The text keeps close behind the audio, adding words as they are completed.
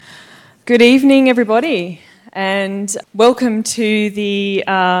Good evening, everybody, and welcome to the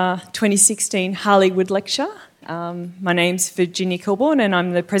 2016 Harley Lecture. My name's Virginia Kilbourne, and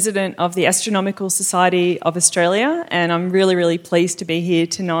I'm the President of the Astronomical Society of Australia, and I'm really pleased to be here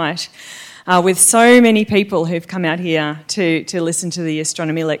tonight with so many people who've come out here to listen to the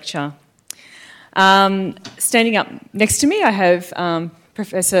Astronomy Lecture. Standing up next to me, I have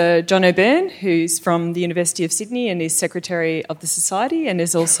Professor John O'Byrne, who's from the University of Sydney and is Secretary of the Society and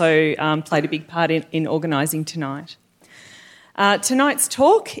has also played a big part in organising tonight. Tonight's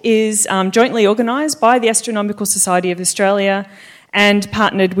talk is jointly organised by the Astronomical Society of Australia and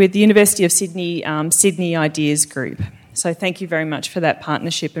partnered with the University of Sydney Sydney Ideas Group. So thank you very much for that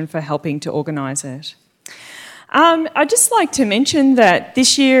partnership and for helping to organise it. I'd just like to mention that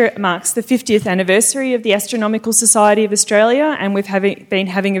this year marks the 50th anniversary of the Astronomical Society of Australia, and we've been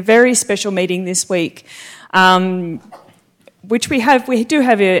having a very special meeting this week, which we do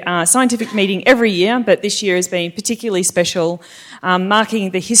have a scientific meeting every year, but this year has been particularly special,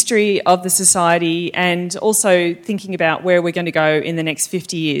 marking the history of the Society and also thinking about where we're going to go in the next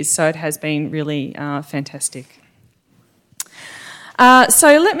 50 years. So it has been really fantastic.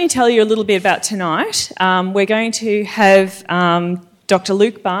 So let me tell you a little bit about tonight. We're going to have Dr.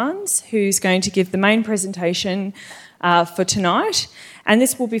 Luke Barnes, who's going to give the main presentation for tonight, and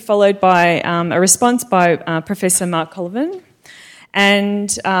this will be followed by a response by Professor Mark Collivan.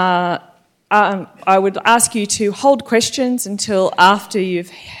 And I would ask you to hold questions until after you've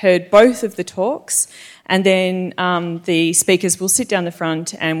heard both of the talks, and then the speakers will sit down the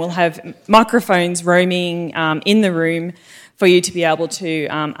front and we'll have microphones roaming in the room for you to be able to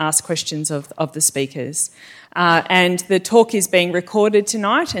ask questions of the speakers. And the talk is being recorded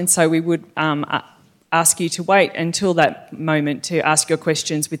tonight, and so we would ask you to wait until that moment to ask your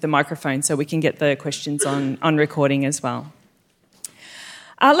questions with the microphone so we can get the questions on recording as well.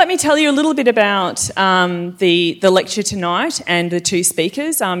 Let me tell you a little bit about the lecture tonight and the two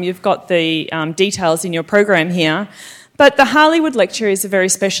speakers. You've got the details in your program here. But the Harley Lecture is a very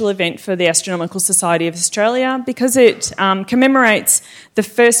special event for the Astronomical Society of Australia because it commemorates the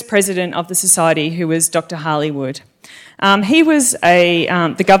first president of the Society, who was Dr. Harley Wood. He was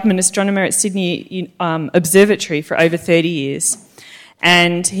the government astronomer at Sydney Observatory for over 30 years,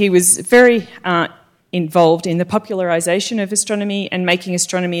 and he was very involved in the popularisation of astronomy and making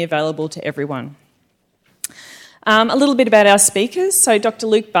astronomy available to everyone. A little bit about our speakers. So Dr.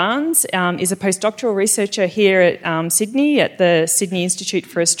 Luke Barnes is a postdoctoral researcher here at Sydney at the Sydney Institute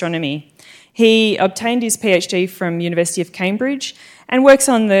for Astronomy. He obtained his PhD from University of Cambridge and works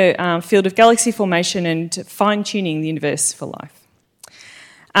on the field of galaxy formation and fine-tuning the universe for life.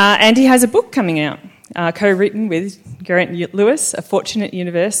 And he has a book coming out, co-written with Geraint Lewis, A Fortunate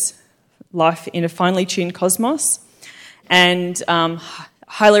Universe, Life in a Finely Tuned Cosmos, and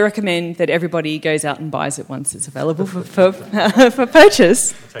highly recommend that everybody goes out and buys it once it's available for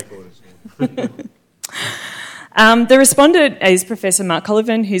purchase. I'll take orders. The respondent is Professor Mark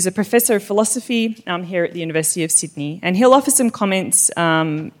Collivan, who's a Professor of Philosophy here at the University of Sydney, and he'll offer some comments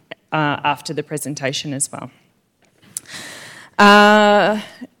after the presentation as well.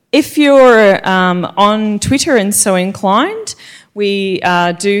 If you're on Twitter and so inclined, we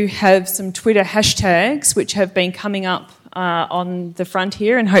do have some Twitter hashtags which have been coming up on the front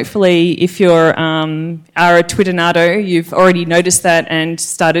here, and hopefully if you're are a Twitternato, you've already noticed that and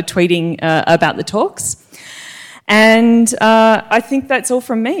started tweeting about the talks. And I think that's all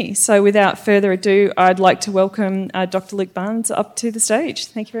from me. So without further ado, I'd like to welcome Dr. Luke Barnes up to the stage.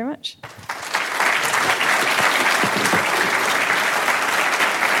 Thank you very much.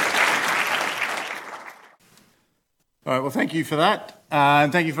 All right, well, thank you for that.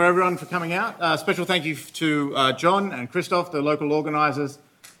 And thank you for everyone for coming out. Special thank you to John and Christoph, the local organisers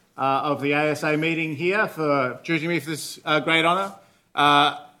of the ASA meeting here, for choosing me for this great honour.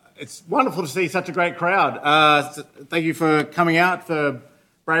 It's wonderful to see such a great crowd. Thank you for coming out, for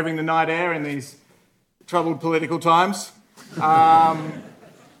braving the night air in these troubled political times.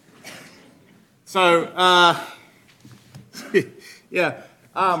 So I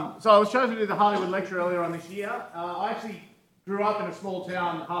was chosen to do the Harley Lecture earlier on this year. I actually grew up in a small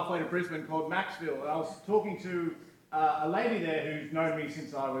town halfway to Brisbane called Maxville, and I was talking to a lady there who's known me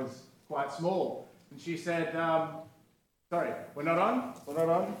since I was quite small, and she said, sorry, we're not on? We're not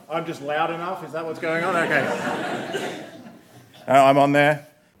on? I'm just loud enough? Is that what's going on? Okay. I'm on there.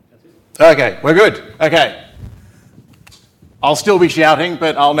 Okay, we're good. Okay. I'll still be shouting,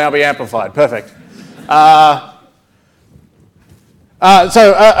 but I'll now be amplified. Perfect.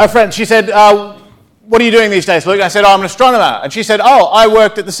 So a friend, she said, what are you doing these days, Luke? And I said, I'm an astronomer. And she said, I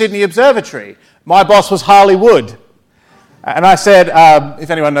worked at the Sydney Observatory. My boss was Harley Wood. And I said, if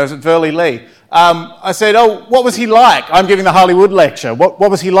anyone knows it, Verley Lee. I said, oh, what was he like? I'm giving the Harley Wood lecture. What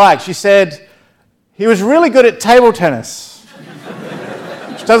was he like? She said, he was really good at table tennis.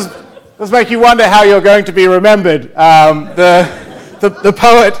 Which does make you wonder how you're going to be remembered. The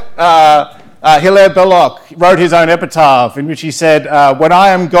poet Hilaire Belloc wrote his own epitaph in which he said, when I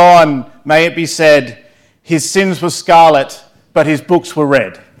am gone, may it be said, his sins were scarlet, but his books were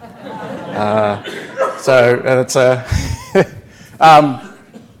red. So that's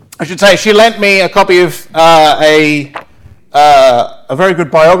I should say she lent me a copy of a very good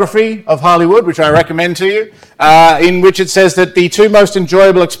biography of Harley Wood, which I recommend to you, in which it says that the two most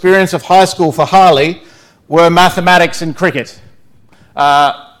enjoyable experiences of high school for Harley were mathematics and cricket.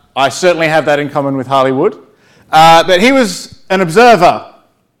 I certainly have that in common with Harley Wood. But he was an observer.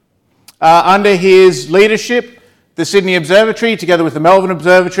 Under his leadership, the Sydney Observatory, together with the Melbourne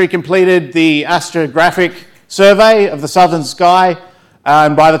Observatory, completed the astrographic survey of the southern sky.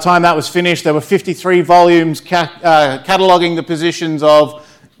 And by the time that was finished, there were 53 volumes cataloguing the positions of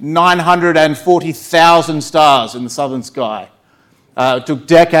 940,000 stars in the southern sky. It took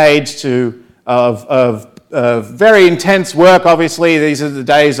decades of very intense work, obviously. These are the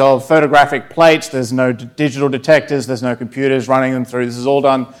days of photographic plates. There's no digital detectors. There's no computers running them through. This is all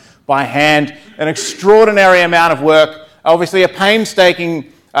done by hand. An extraordinary amount of work. Obviously a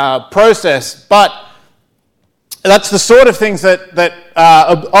painstaking process, but that's the sort of things that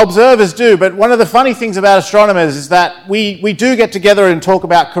observers do. But one of the funny things about astronomers is that we do get together and talk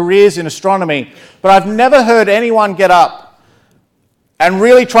about careers in astronomy, but I've never heard anyone get up and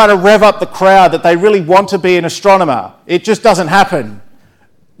really try to rev up the crowd that they really want to be an astronomer. It just doesn't happen.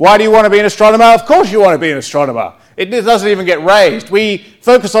 Why do you want to be an astronomer? Of course you want to be an astronomer. It doesn't even get raised. We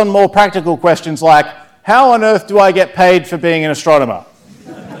focus on more practical questions like, how on earth do I get paid for being an astronomer?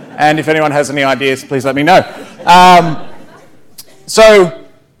 And if anyone has any ideas, please let me know. So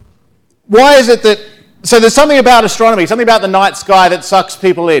why is it that... So there's something about astronomy, something about the night sky that sucks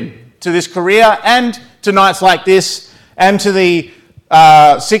people in to this career and to nights like this and to the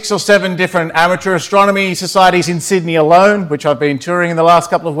 6 or 7 different amateur astronomy societies in Sydney alone, which I've been touring in the last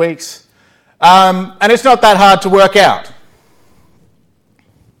couple of weeks. And it's not that hard to work out.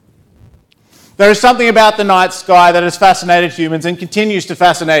 There is something about the night sky that has fascinated humans and continues to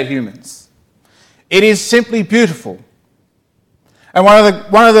fascinate humans. It is simply beautiful. And one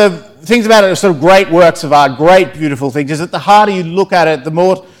of the things about it, the sort of great works of art, great beautiful things, is that the harder you look at it, the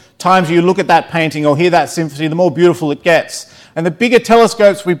more times you look at that painting or hear that symphony, the more beautiful it gets. And the bigger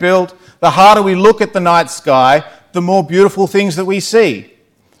telescopes we build, the harder we look at the night sky, the more beautiful things that we see.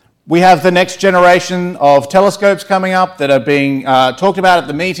 We have the next generation of telescopes coming up that are being talked about at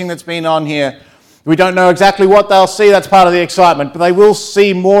the meeting that's been on here. We don't know exactly what they'll see, that's part of the excitement, but they will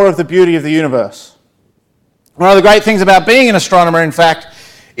see more of the beauty of the universe. One of the great things about being an astronomer, in fact,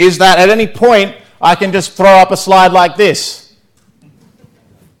 is that at any point I can just throw up a slide like this.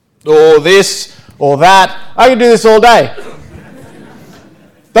 Or this, or that. I can do this all day.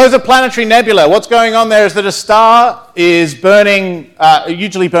 Those are planetary nebulae. What's going on there is that a star is burning,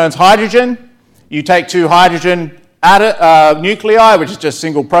 usually burns hydrogen. You take 2 hydrogen nuclei, which is just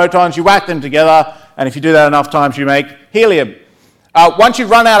single protons, you whack them together, and if you do that enough times, you make helium. Once you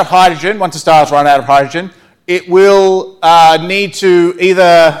run out of hydrogen, once a star's run out of hydrogen, it will need to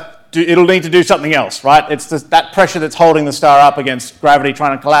it'll need to do something else, right? It's that pressure that's holding the star up against gravity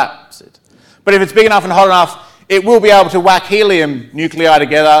trying to collapse it. But if it's big enough and hot enough, it will be able to whack helium nuclei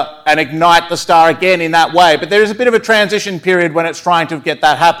together and ignite the star again in that way. But there is a bit of a transition period when it's trying to get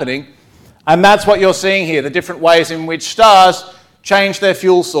that happening. And that's what you're seeing here, the different ways in which stars change their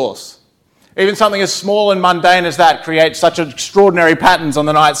fuel source. Even something as small and mundane as that creates such extraordinary patterns on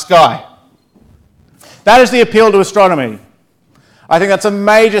the night sky. That is the appeal to astronomy. I think that's a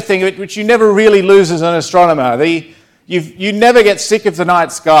major thing which you never really lose as an astronomer. You never get sick of the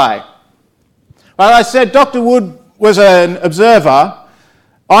night sky. Well, I said Dr. Wood was an observer.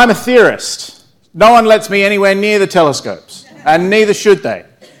 I'm a theorist. No one lets me anywhere near the telescopes, and neither should they.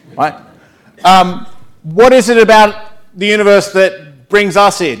 Right? What is it about the universe that brings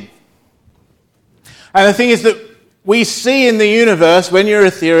us in? And the thing is that we see in the universe, when you're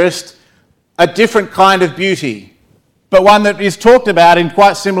a theorist, a different kind of beauty, but one that is talked about in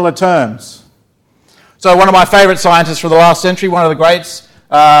quite similar terms. So one of my favourite scientists from the last century, one of the greats,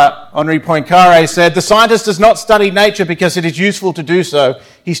 Henri Poincaré, said, "The scientist does not study nature because it is useful to do so.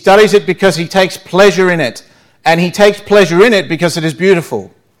 He studies it because he takes pleasure in it, and he takes pleasure in it because it is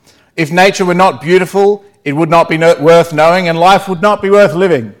beautiful. If nature were not beautiful, it would not be worth knowing, and life would not be worth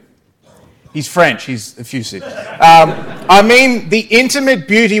living." He's French, he's effusive. I mean the intimate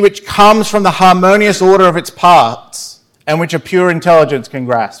beauty which comes from the harmonious order of its parts and which a pure intelligence can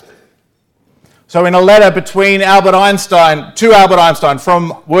grasp. So in a letter between Albert Einstein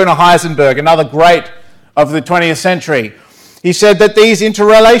from Werner Heisenberg, another great of the 20th century, he said that these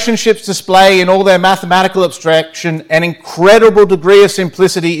interrelationships display in all their mathematical abstraction an incredible degree of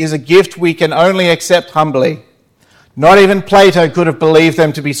simplicity is a gift we can only accept humbly. Not even Plato could have believed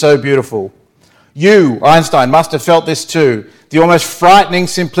them to be so beautiful. You, Einstein, must have felt this too, the almost frightening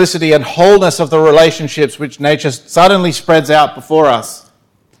simplicity and wholeness of the relationships which nature suddenly spreads out before us,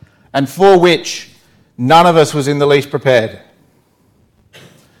 and for which none of us was in the least prepared.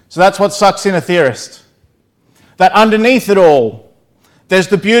 So that's what sucks in a theorist. That underneath it all, there's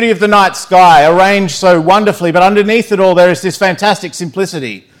the beauty of the night sky, arranged so wonderfully, but underneath it all there is this fantastic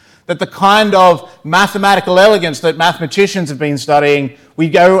simplicity, that the kind of mathematical elegance that mathematicians have been studying, we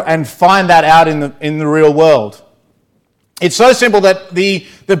go and find that out in the real world. It's so simple that the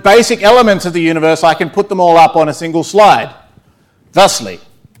basic elements of the universe, I can put them all up on a single slide. Thusly,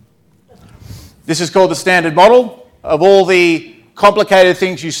 this is called the Standard Model. Of all the complicated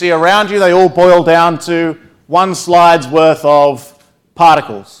things you see around you, they all boil down to one slide's worth of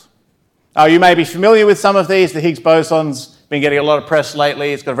particles. You may be familiar with some of these. The Higgs boson's been getting a lot of press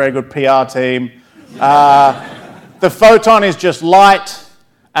lately. It's got a very good PR team. The photon is just light,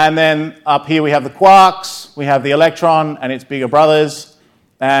 and then up here we have the quarks, we have the electron and its bigger brothers,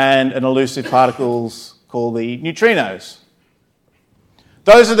 and an elusive particles called the neutrinos.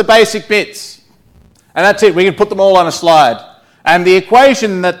 Those are the basic bits. And that's it. We can put them all on a slide. And the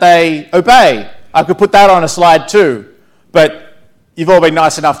equation that they obey, I could put that on a slide too, but you've all been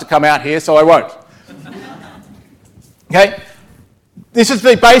nice enough to come out here, so I won't. Okay? This is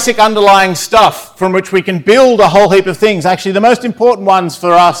the basic underlying stuff from which we can build a whole heap of things. Actually, the most important ones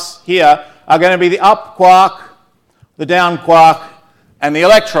for us here are going to be the up quark, the down quark, and the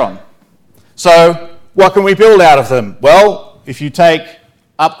electron. So what can we build out of them? Well, if you take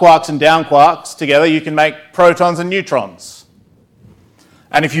up quarks and down quarks together, you can make protons and neutrons.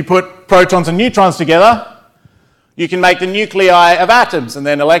 And if you put protons and neutrons together, you can make the nuclei of atoms, and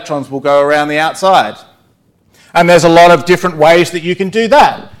then electrons will go around the outside. And there's a lot of different ways that you can do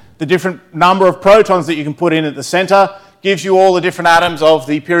that. The different number of protons that you can put in at the centre gives you all the different atoms of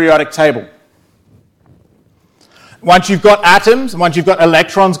the periodic table. Once you've got atoms, and once you've got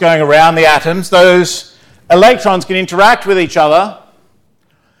electrons going around the atoms, those electrons can interact with each other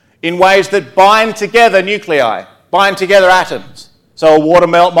in ways that bind together nuclei, bind together atoms. So a water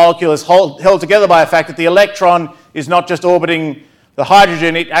molecule is held together by the fact that the electron is not just orbiting the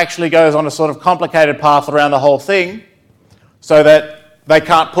hydrogen, it actually goes on a sort of complicated path around the whole thing so that they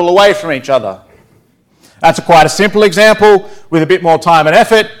can't pull away from each other. That's quite a simple example. With a bit more time and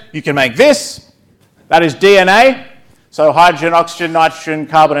effort, you can make this. That is DNA. So hydrogen, oxygen, nitrogen,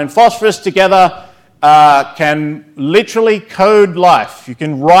 carbon and phosphorus together can literally code life. You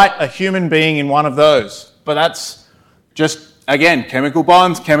can write a human being in one of those. But that's just, again, chemical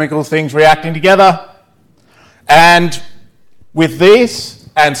bonds, chemical things reacting together. And with these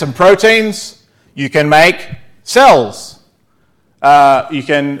and some proteins, you can make cells. You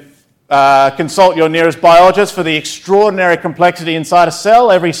can consult your nearest biologist for the extraordinary complexity inside a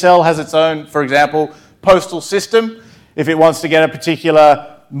cell. Every cell has its own, for example, postal system. If it wants to get a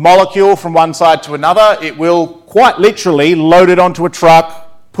particular molecule from one side to another, it will quite literally load it onto a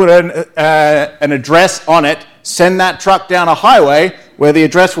truck, put an address on it, send that truck down a highway where the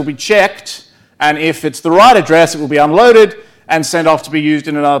address will be checked, and if it's the right address, it will be unloaded and sent off to be used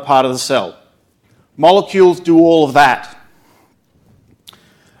in another part of the cell. Molecules do all of that.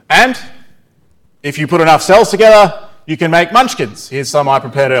 And if you put enough cells together, you can make munchkins. Here's some I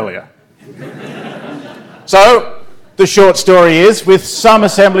prepared earlier. So, the short story is, with some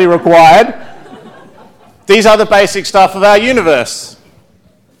assembly required, these are the basic stuff of our universe.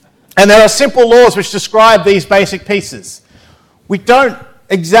 And there are simple laws which describe these basic pieces. We don't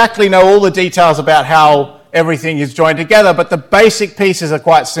exactly know all the details about how everything is joined together, but the basic pieces are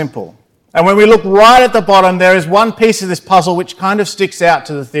quite simple. And when we look right at the bottom, there is one piece of this puzzle which kind of sticks out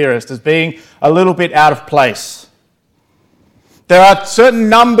to the theorist as being a little bit out of place. There are certain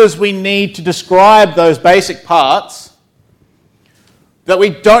numbers we need to describe those basic parts that we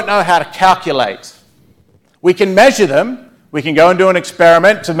don't know how to calculate. We can measure them. We can go and do an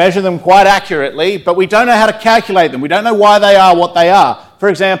experiment to measure them quite accurately, but we don't know how to calculate them. We don't know why they are what they are. For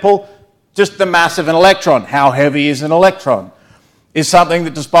example, just the mass of an electron. How heavy is an electron? Is something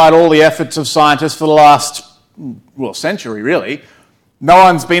that, despite all the efforts of scientists for the last, century really, no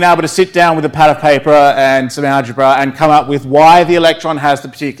one's been able to sit down with a pad of paper and some algebra and come up with why the electron has the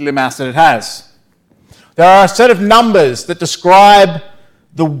particular mass that it has. There are a set of numbers that describe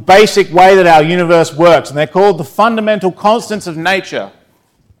the basic way that our universe works, and they're called the fundamental constants of nature.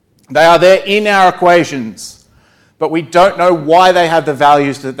 They are there in our equations, but we don't know why they have the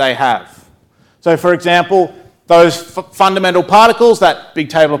values that they have. So, for example, those fundamental particles, that big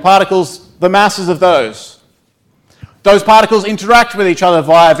table of particles, the masses of those particles interact with each other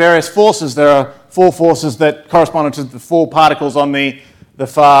via various forces. There are 4 forces that correspond to the 4 particles on the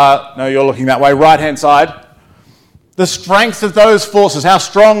far, no, you're looking that way, right-hand side. The strength of those forces, how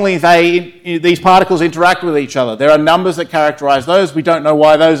strongly these particles interact with each other. There are numbers that characterize those. We don't know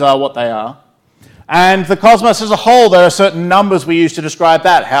why those are what they are. And the cosmos as a whole, there are certain numbers we use to describe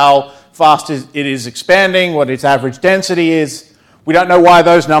that, how fast it is expanding, what its average density is. We don't know why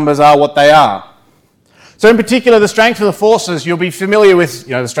those numbers are what they are. So in particular, the strength of the forces, you'll be familiar with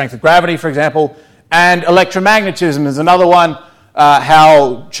the strength of gravity, for example, and electromagnetism is another one,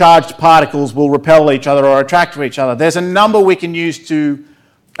 how charged particles will repel each other or attract to each other. There's a number we can use to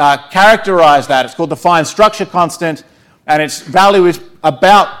characterize that. It's called the fine structure constant, and its value is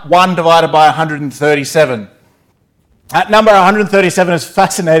about 1 divided by 137. That number 137 has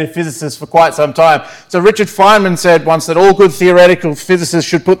fascinated physicists for quite some time. So Richard Feynman said once that all good theoretical physicists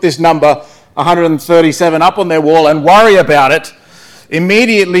should put this number 137 up on their wall and worry about it.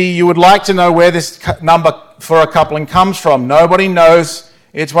 Immediately you would like to know where this number for a coupling comes from. Nobody knows.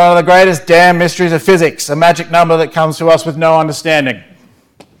 It's one of the greatest damn mysteries of physics, a magic number that comes to us with no understanding.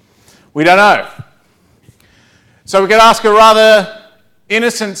 We don't know. So we could ask a rather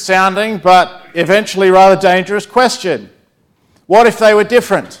innocent sounding but eventually rather dangerous question. What if they were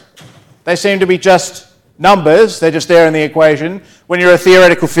different? They seem to be just numbers, they're just there in the equation. When you're a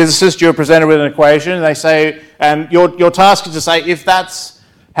theoretical physicist, you're presented with an equation, and they say, and your task is to say, if that's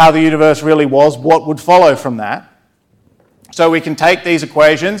how the universe really was, what would follow from that? So we can take these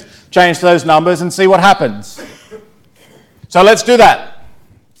equations, change those numbers, and see what happens. So let's do that.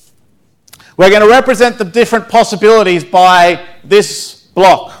 We're going to represent the different possibilities by this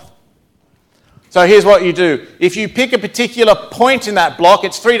block. So here's what you do. If you pick a particular point in that block,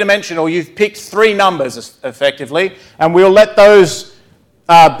 it's three-dimensional. You've picked 3 numbers, effectively, and we'll let those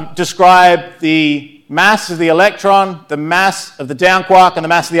describe the mass of the electron, the mass of the down quark, and the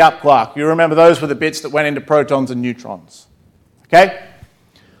mass of the up quark. You remember those were the bits that went into protons and neutrons. Okay?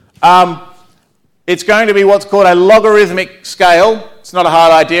 It's going to be what's called a logarithmic scale. It's not a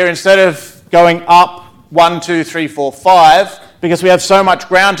hard idea. Instead of going up 1, 2, 3, 4, 5, because we have so much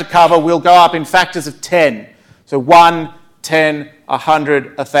ground to cover, we'll go up in factors of 10. So 1, 10,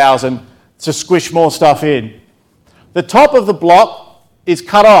 100, 1,000, to squish more stuff in. The top of the block is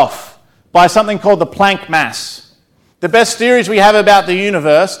cut off by something called the Planck mass. The best theories we have about the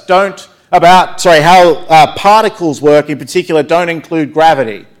universe how particles work in particular don't include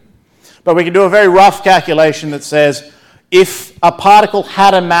gravity. But we can do a very rough calculation that says if a particle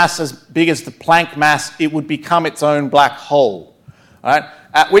had a mass as big as the Planck mass, it would become its own black hole. Right?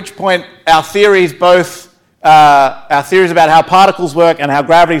 At which point our theories about how particles work and how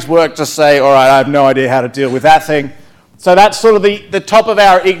gravities work just say, all right, I have no idea how to deal with that thing. So that's sort of the top of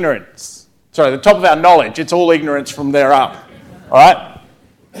our ignorance. Sorry, the top of our knowledge. It's all ignorance from there up. All right?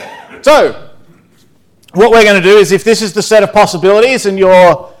 So what we're going to do is, if this is the set of possibilities and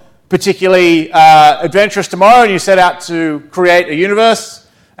you're particularly adventurous tomorrow and you set out to create a universe,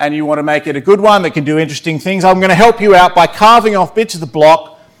 and you want to make it a good one that can do interesting things, I'm going to help you out by carving off bits of the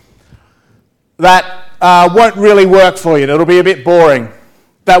block that won't really work for you. That'll be a bit boring.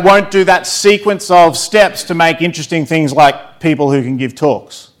 That won't do that sequence of steps to make interesting things like people who can give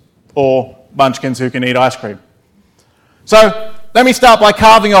talks or munchkins who can eat ice cream. So let me start by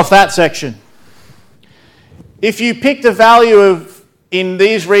carving off that section. If you picked a value in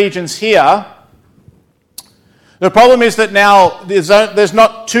these regions here, the problem is that now there's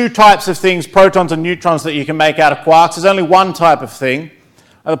not 2 types of things, protons and neutrons, that you can make out of quarks. There's only one type of thing.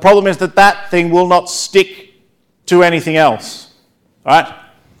 And the problem is that thing will not stick to anything else. All right?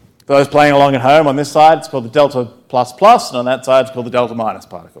 For those playing along at home, on this side, it's called the delta plus plus, and on that side, it's called the delta minus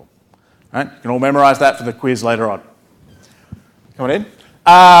particle. All right? You can all memorize that for the quiz later on. Come on in.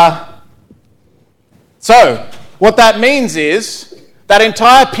 So what that means is that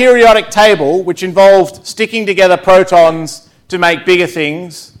entire periodic table, which involved sticking together protons to make bigger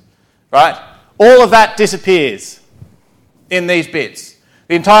things, right? All of that disappears in these bits.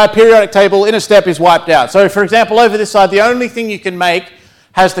 The entire periodic table in a step is wiped out. So, for example, over this side, the only thing you can make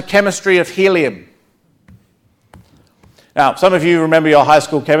has the chemistry of helium. Now, some of you remember your high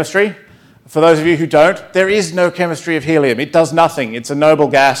school chemistry. For those of you who don't, there is no chemistry of helium. It does nothing. It's a noble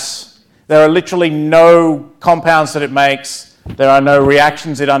gas. There are literally no compounds that it makes. There are no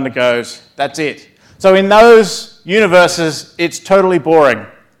reactions it undergoes. That's it. So in those universes, it's totally boring.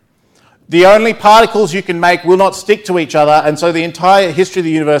 The only particles you can make will not stick to each other, and so the entire history of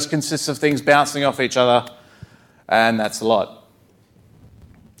the universe consists of things bouncing off each other, and that's a lot.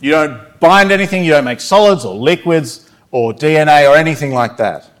 You don't bind anything, you don't make solids or liquids or DNA or anything like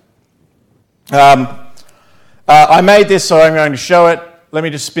that. I made this, so I'm going to show it. Let me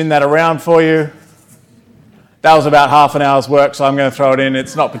just spin that around for you. That was about half an hour's work, so I'm going to throw it in.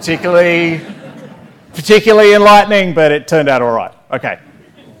 It's not particularly enlightening, but it turned out all right. Okay.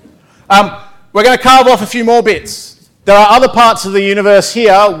 We're going to carve off a few more bits. There are other parts of the universe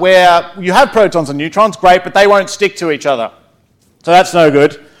here where you have protons and neutrons, great, but they won't stick to each other. So that's no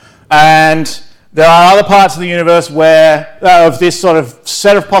good. And there are other parts of the universe where, of this sort of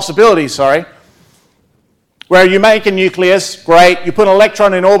set of possibilities, where you make a nucleus, great. You put an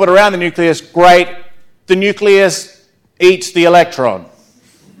electron in orbit around the nucleus, great. The nucleus eats the electron.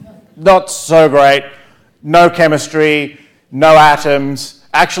 Not so great. No chemistry, no atoms.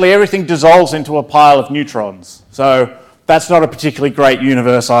 Actually, everything dissolves into a pile of neutrons. So that's not a particularly great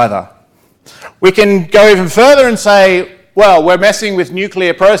universe either. We can go even further and say, well, we're messing with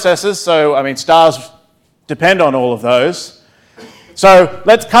nuclear processes, so, stars depend on all of those. So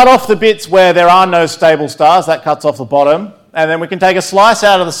let's cut off the bits where there are no stable stars. That cuts off the bottom. And then we can take a slice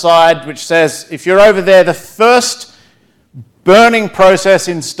out of the side which says, if you're over there, the first burning process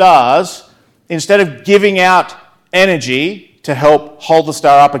in stars, instead of giving out energy to help hold the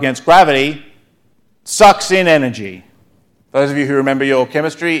star up against gravity, sucks in energy. Those of you who remember your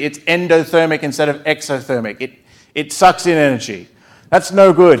chemistry, it's endothermic instead of exothermic. It sucks in energy. That's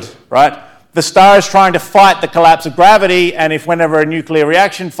no good, right? The star is trying to fight the collapse of gravity, and if whenever a nuclear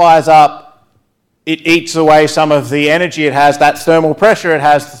reaction fires up, it eats away some of the energy it has, that thermal pressure it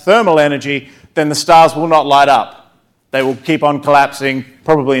has, the thermal energy, then the stars will not light up. They will keep on collapsing,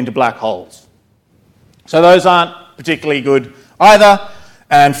 probably into black holes. So those aren't particularly good either.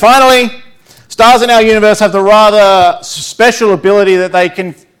 And finally, stars in our universe have the rather special ability that they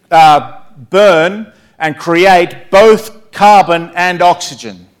can burn and create both carbon and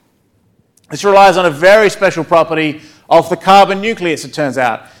oxygen. This relies on a very special property of the carbon nucleus, it turns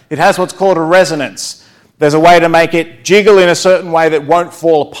out. It has what's called a resonance. There's a way to make it jiggle in a certain way that won't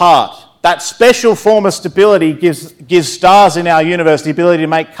fall apart. That special form of stability gives stars in our universe the ability to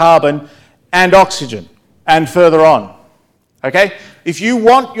make carbon and oxygen, and further on. Okay? If you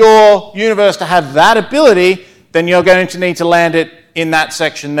want your universe to have that ability, then you're going to need to land it in that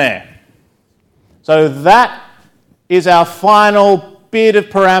section there. So that is our final bit of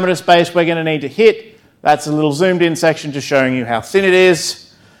parameter space we're going to need to hit. That's a little zoomed in section just showing you how thin it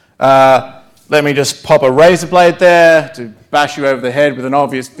is. Let me just pop a razor blade there to bash you over the head with an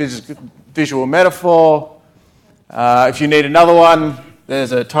obvious visual metaphor. If you need another one,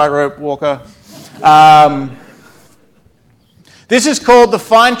 there's a tightrope walker. This is called the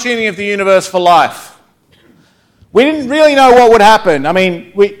fine-tuning of the universe for life. We didn't really know what would happen.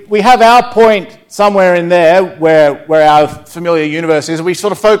 We have our point somewhere in there where our familiar universe is. We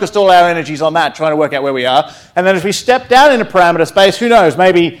sort of focused all our energies on that, trying to work out where we are. And then as we step down into parameter space, who knows,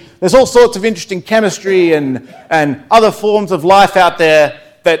 maybe there's all sorts of interesting chemistry and other forms of life out there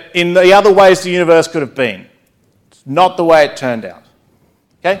that in the other ways the universe could have been. It's not the way it turned out.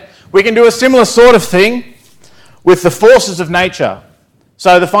 Okay? We can do a similar sort of thing with the forces of nature.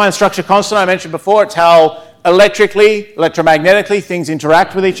 So the fine structure constant I mentioned before, it's how electromagnetically, things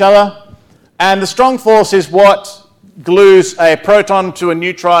interact with each other. And the strong force is what glues a proton to a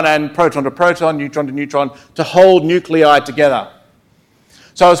neutron and proton to proton, neutron to neutron, to hold nuclei together.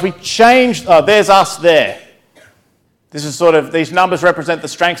 So as we change, there's us there. This is these numbers represent the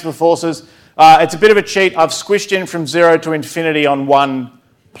strengths of the forces. It's a bit of a cheat. I've squished in from 0 to infinity on one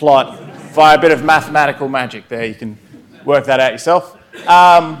plot via a bit of mathematical magic there. You can work that out yourself.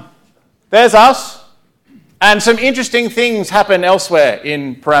 There's us. And some interesting things happen elsewhere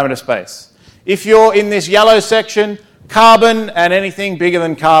in parameter space. If you're in this yellow section, carbon and anything bigger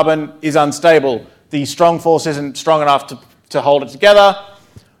than carbon is unstable. The strong force isn't strong enough to hold it together,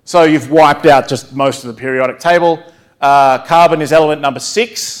 so you've wiped out just most of the periodic table. Carbon is element number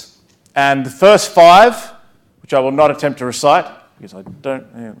 6, and the first 5, which I will not attempt to recite, because I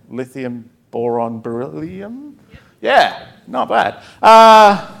don't... lithium, boron, beryllium? Yeah, not bad.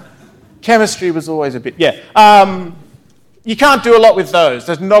 Chemistry was always a bit... you can't do a lot with those.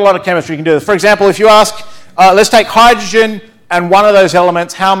 There's not a lot of chemistry you can do. For example, if you ask, let's take hydrogen and one of those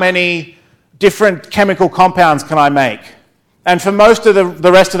elements, how many different chemical compounds can I make? And for most of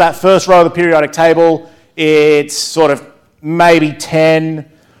the rest of that first row of the periodic table, it's sort of maybe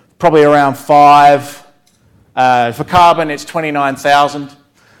 10, probably around 5. For carbon, it's 29,000.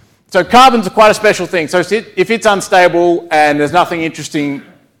 So carbon's quite a special thing. So if it's unstable and there's nothing interesting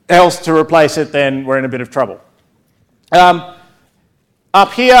else to replace it, then we're in a bit of trouble.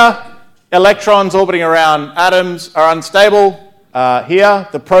 Up here, electrons orbiting around atoms are unstable. Here,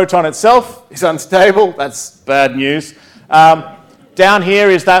 the proton itself is unstable. That's bad news. Down here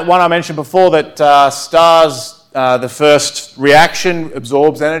is that one I mentioned before that stars, the first reaction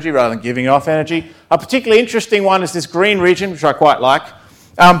absorbs energy rather than giving off energy. A particularly interesting one is this green region, which I quite like.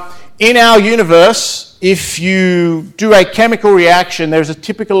 In our universe, if you do a chemical reaction, there's a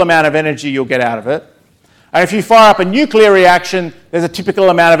typical amount of energy you'll get out of it. And if you fire up a nuclear reaction, there's a typical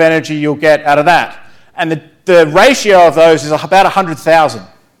amount of energy you'll get out of that. And the ratio of those is about 100,000,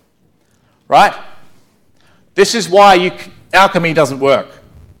 right? This is why alchemy doesn't work,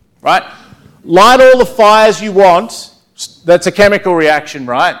 right? Light all the fires you want. That's a chemical reaction,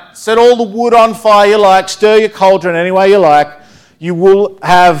 right? Set all the wood on fire you like, stir your cauldron any way you like. You will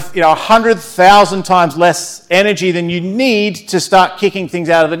have 100,000 times less energy than you need to start kicking things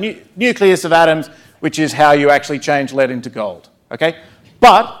out of the nucleus of atoms, which is how you actually change lead into gold, okay?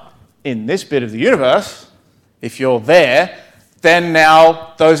 But in this bit of the universe, if you're there, then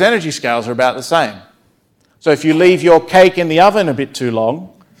now those energy scales are about the same. So if you leave your cake in the oven a bit too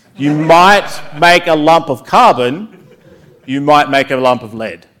long, you might make a lump of carbon, you might make a lump of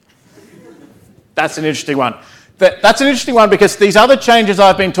lead. That's an interesting one. That's an interesting one because these other changes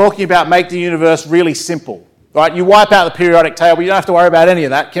I've been talking about make the universe really simple, right? You wipe out the periodic table, you don't have to worry about any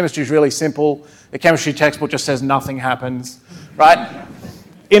of that. Chemistry is really simple. The chemistry textbook just says nothing happens, right?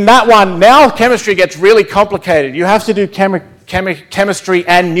 In that one, now chemistry gets really complicated. You have to do chemistry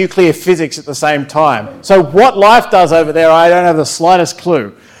and nuclear physics at the same time. So what life does over there, I don't have the slightest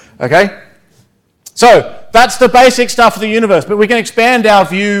clue, okay? So that's the basic stuff of the universe, but we can expand our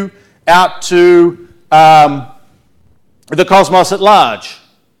view out to the cosmos at large.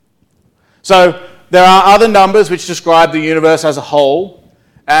 So there are other numbers which describe the universe as a whole,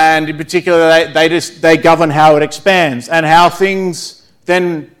 and in particular they govern how it expands and how things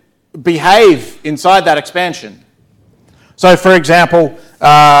then behave inside that expansion. So for example,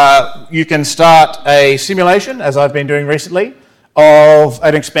 you can start a simulation, as I've been doing recently, of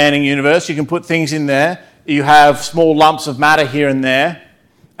an expanding universe. You can put things in there. You have small lumps of matter here and there,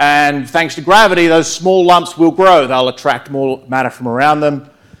 and thanks to gravity, those small lumps will grow. They'll attract more matter from around them,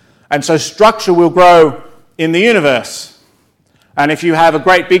 and so structure will grow in the universe. And if you have a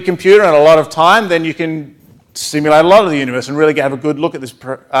great big computer and a lot of time, then you can simulate a lot of the universe and really have a good look at this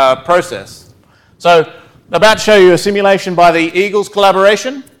process. So I'm about to show you a simulation by the Eagles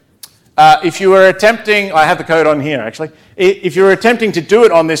collaboration. If you were attempting, I have the code on here actually, if you were attempting to do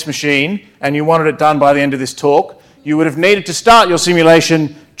it on this machine and you wanted it done by the end of this talk, you would have needed to start your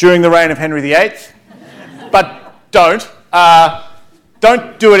simulation during the reign of Henry VIII. But don't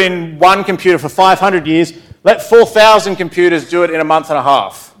do it in one computer for 500 years. Let 4,000 computers do it in a month and a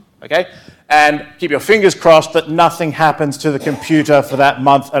half, okay? And keep your fingers crossed that nothing happens to the computer for that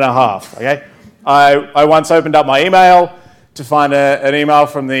month and a half, okay? I once opened up my email to find an email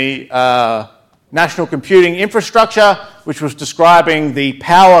from the National Computing Infrastructure, which was describing the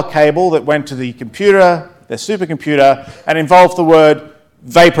power cable that went to the computer, their supercomputer, and involved the word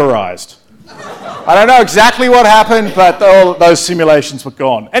vaporized. I don't know exactly what happened, but all those simulations were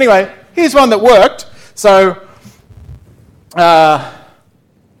gone. Anyway, here's one that worked. So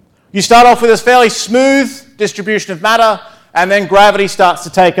you start off with this fairly smooth distribution of matter, and then gravity starts to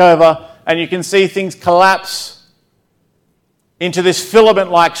take over, and you can see things collapse into this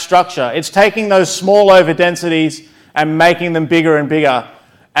filament-like structure. It's taking those small overdensities and making them bigger and bigger.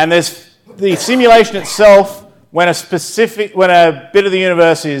 And there's the simulation itself, when a bit of the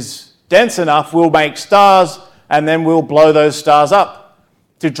universe is dense enough, will make stars, and then we'll blow those stars up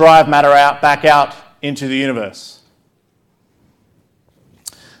to drive matter back out into the universe.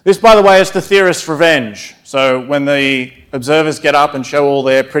 This, by the way, is the theorist's revenge. So when the observers get up and show all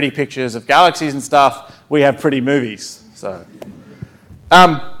their pretty pictures of galaxies and stuff, we have pretty movies. So,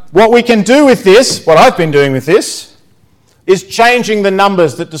 what we can do with this, what I've been doing with this, is changing the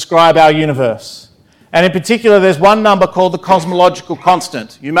numbers that describe our universe. And in particular, there's one number called the cosmological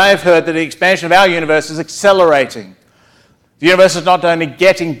constant. You may have heard that the expansion of our universe is accelerating. The universe is not only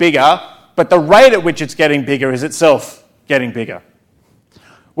getting bigger, but the rate at which it's getting bigger is itself getting bigger.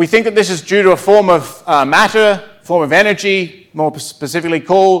 We think that this is due to a form of matter, form of energy, more specifically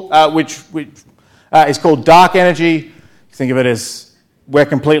called, which is called dark energy. Think of it as we're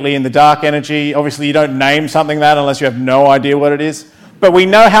completely in the dark energy. Obviously, you don't name something that unless you have no idea what it is. But we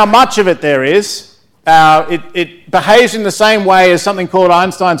know how much of it there is. It behaves in the same way as something called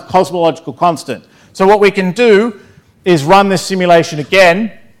Einstein's cosmological constant. So what we can do is run this simulation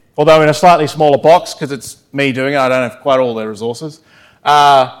again although in a slightly smaller box because it's me doing it. I don't have quite all their resources.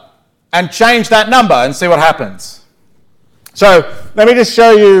 And change that number and see what happens. So let me just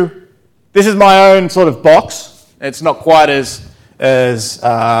show you. This is my own sort of box. It's not quite as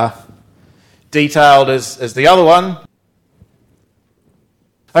detailed as the other one.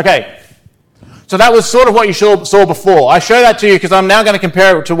 Okay, so that was sort of what you saw before. I show that to you because I'm now going to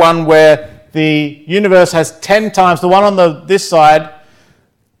compare it to one where the universe has 10 times, the one on this side,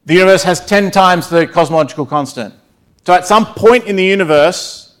 the universe has 10 times the cosmological constant. So at some point in the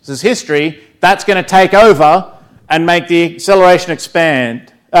universe's history, that's going to take over and make the acceleration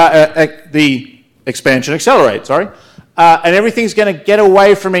expand, the expansion accelerate, and everything's going to get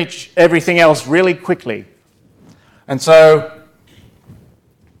away from everything else really quickly. And so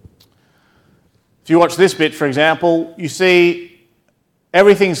if you watch this bit, for example, you see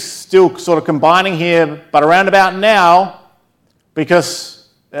everything's still sort of combining here, but around about now, because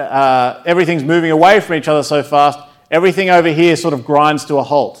everything's moving away from each other so fast, everything over here sort of grinds to a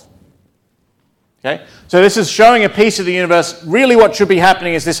halt. Okay? So this is showing a piece of the universe. Really what should be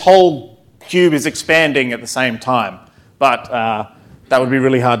happening is this whole cube is expanding at the same time, but that would be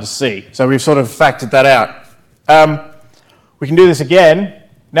really hard to see. So we've sort of factored that out. We can do this again.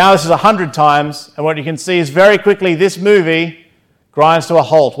 Now this is 100 times, and what you can see is very quickly this movie grinds to a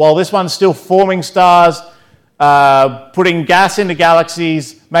halt. While this one's still forming stars, putting gas into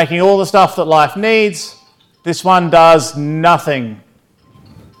galaxies, making all the stuff that life needs, this one does nothing.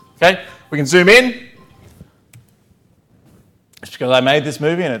 Okay, we can zoom in. It's because I made this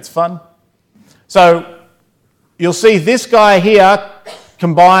movie and it's fun. So you'll see this guy here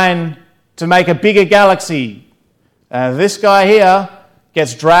combine to make a bigger galaxy. This guy here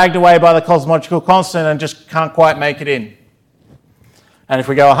gets dragged away by the cosmological constant and just can't quite make it in. And if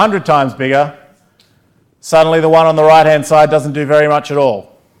we go 100 times bigger, suddenly the one on the right-hand side doesn't do very much at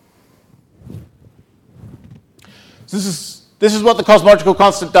all. So this is what the cosmological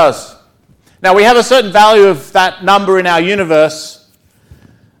constant does. Now, we have a certain value of that number in our universe,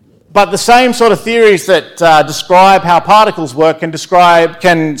 but the same sort of theories that describe how particles work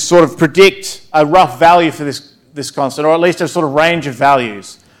can sort of predict a rough value for this constant, or at least a sort of range of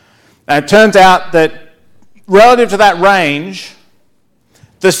values. And it turns out that relative to that range,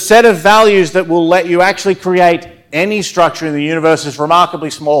 the set of values that will let you actually create any structure in the universe is remarkably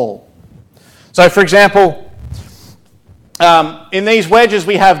small. So, for example, in these wedges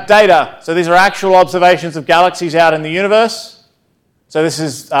we have data. So these are actual observations of galaxies out in the universe. So this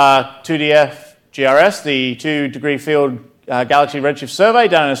is 2DF GRS, the 2-degree field galaxy redshift survey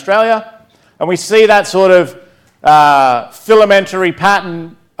done in Australia. And we see that sort of filamentary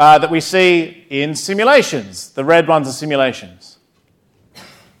pattern that we see in simulations. The red ones are simulations.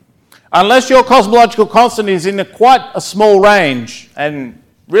 Unless your cosmological constant is in quite a small range, and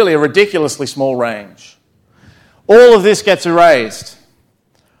really a ridiculously small range, all of this gets erased.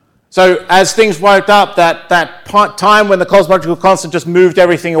 So as things worked up, that time when the cosmological constant just moved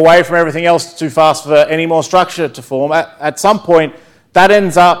everything away from everything else too fast for any more structure to form, at some point that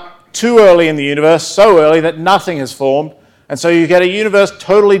ends up too early in the universe, so early that nothing has formed, and so you get a universe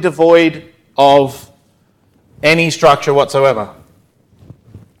totally devoid of any structure whatsoever.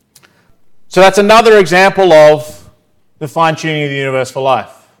 So that's another example of the fine-tuning of the universe for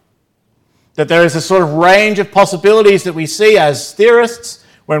life. That there is a sort of range of possibilities that we see as theorists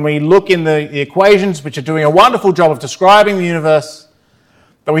when we look in the equations, which are doing a wonderful job of describing the universe,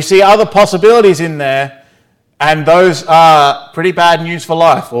 but we see other possibilities in there. And those are pretty bad news for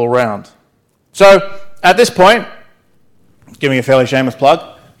life all around. So at this point, giving a fairly shameless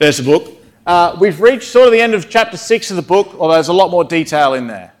plug, there's the book. We've reached sort of the end of chapter 6 of the book, although there's a lot more detail in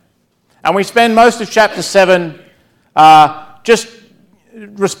there. And we spend most of chapter 7 just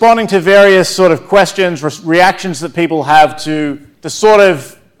responding to various sort of questions, reactions that people have to the sort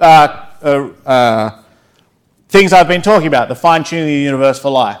of things I've been talking about, the fine-tuning of the universe for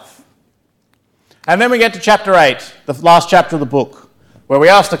life. And then we get to chapter 8, the last chapter of the book, where we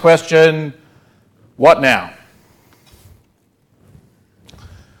ask the question, what now?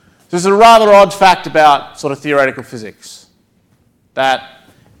 This is a rather odd fact about sort of theoretical physics, that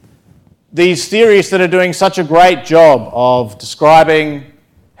these theories that are doing such a great job of describing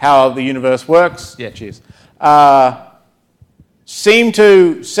how the universe works, seem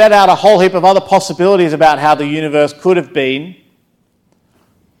to set out a whole heap of other possibilities about how the universe could have been.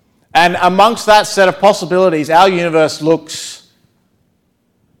 And amongst that set of possibilities, our universe looks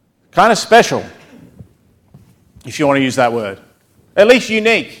kind of special, if you want to use that word. At least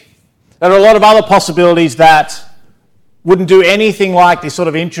unique. There are a lot of other possibilities that wouldn't do anything like the sort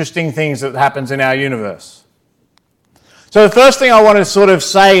of interesting things that happens in our universe. So the first thing I want to sort of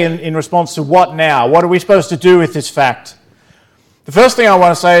say in response to what now? What are we supposed to do with this fact? The first thing I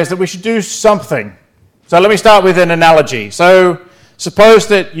want to say is that we should do something. So let me start with an analogy. So suppose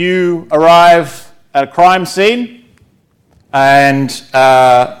that you arrive at a crime scene and,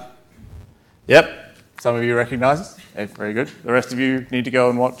 yep, some of you recognise this. Yeah, very good. The rest of you need to go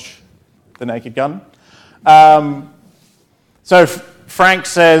and watch The Naked Gun. So Frank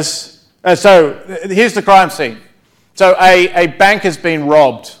says, so here's the crime scene. So a bank has been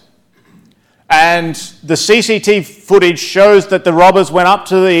robbed, and the CCTV footage shows that the robbers went up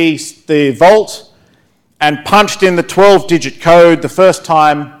to the vault and punched in the 12-digit code the first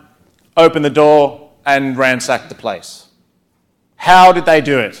time, opened the door, and ransacked the place. How did they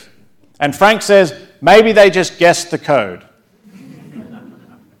do it? And Frank says, maybe they just guessed the code.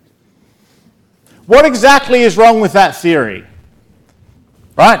 What exactly is wrong with that theory?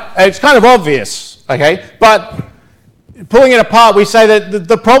 Right? It's kind of obvious, okay? But pulling it apart, we say that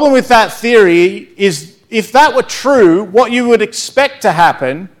the problem with that theory is if that were true, what you would expect to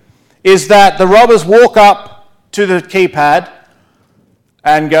happen is that the robbers walk up to the keypad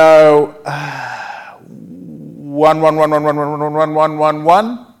and go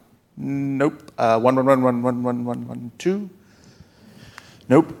 11111111111. Nope. 111111112.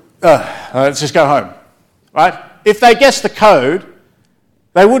 Nope. Let's just go home. Right? If they guess the code,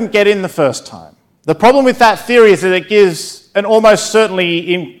 they wouldn't get in the first time. The problem with that theory is that it gives an almost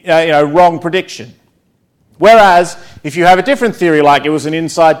certainly wrong prediction. Whereas, if you have a different theory, like it was an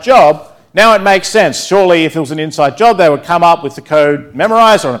inside job, now it makes sense. Surely, if it was an inside job, they would come up with the code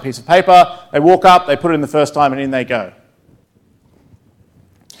memorized on a piece of paper, they walk up, they put it in the first time, and in they go.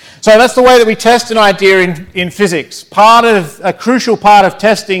 So that's the way that we test an idea in physics. A crucial part of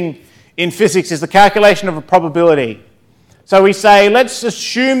testing in physics is the calculation of a probability. So we say, let's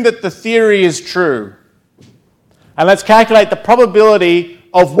assume that the theory is true. And let's calculate the probability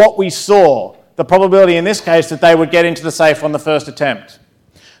of what we saw. The probability in this case that they would get into the safe on the first attempt.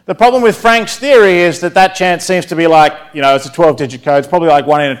 The problem with Frank's theory is that chance seems to be like, it's a 12-digit code. It's probably like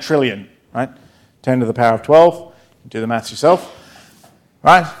 1 in a trillion, right? 10 to the power of 12. Do the maths yourself,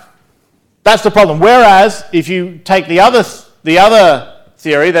 right? That's the problem. Whereas if you take the other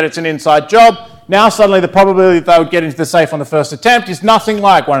theory that it's an inside job, now suddenly the probability that they would get into the safe on the first attempt is nothing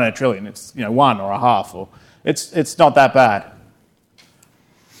like 1 in a trillion. It's 1 or a half, or it's not that bad.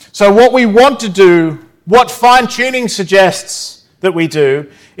 So what we want to do, what fine-tuning suggests that we do,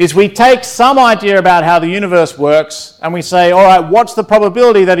 is we take some idea about how the universe works and we say, all right, what's the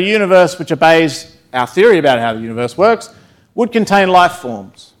probability that a universe which obeys our theory about how the universe works would contain life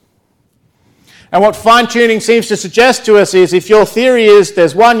forms? And what fine-tuning seems to suggest to us is if your theory is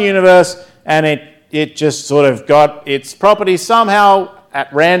there's one universe and it just sort of got its properties somehow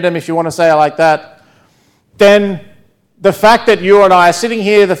at random, if you want to say it like that, then the fact that you and I are sitting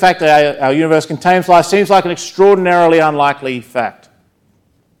here, the fact that our universe contains life, seems like an extraordinarily unlikely fact.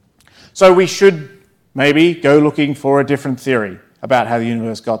 So we should maybe go looking for a different theory about how the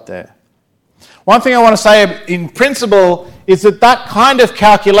universe got there. One thing I want to say in principle is that kind of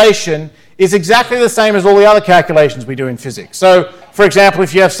calculation is exactly the same as all the other calculations we do in physics. So, for example,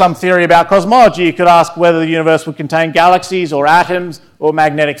 if you have some theory about cosmology, you could ask whether the universe would contain galaxies or atoms or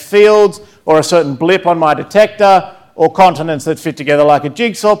magnetic fields or a certain blip on my detector or continents that fit together like a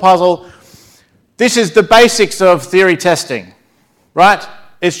jigsaw puzzle. This is the basics of theory testing, right?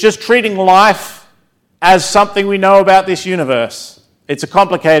 It's just treating life as something we know about this universe. It's a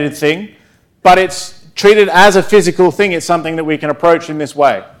complicated thing, but it's treated as a physical thing. It's something that we can approach in this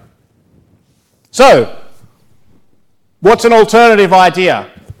way. So, what's an alternative idea?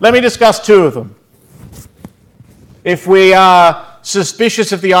 Let me discuss two of them. If we are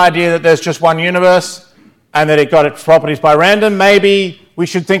suspicious of the idea that there's just one universe and that it got its properties by random, maybe we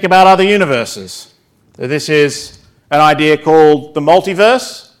should think about other universes. So this is an idea called the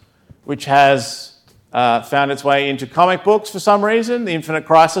multiverse, which has found its way into comic books for some reason. The Infinite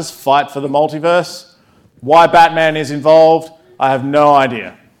Crisis, fight for the multiverse. Why Batman is involved, I have no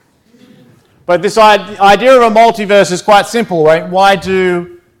idea. But this idea of a multiverse is quite simple, right? Why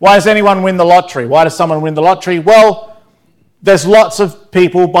does anyone win the lottery? Why does someone win the lottery? Well, there's lots of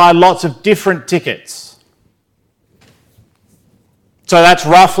people buy lots of different tickets. So that's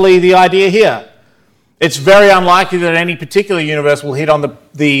roughly the idea here. It's very unlikely that any particular universe will hit on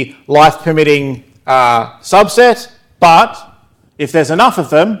the life-permitting subset, but if there's enough of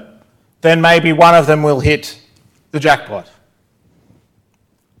them, then maybe one of them will hit the jackpot.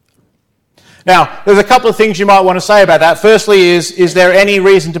 Now, there's a couple of things you might want to say about that. Firstly is there any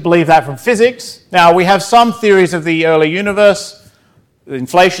reason to believe that from physics? Now, we have some theories of the early universe,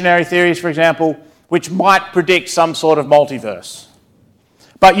 inflationary theories, for example, which might predict some sort of multiverse.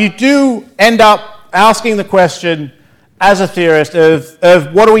 But you do end up asking the question, as a theorist,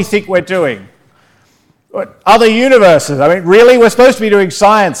 of what do we think we're doing? Other universes? I mean, really? We're supposed to be doing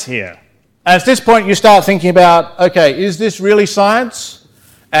science here. And at this point, you start thinking about, okay, is this really science?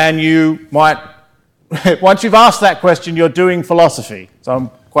 And you might, once you've asked that question, you're doing philosophy. So I'm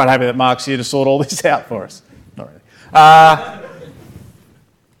quite happy that Mark's here to sort all this out for us. Not really.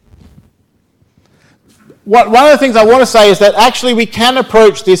 One of the things I want to say is that actually we can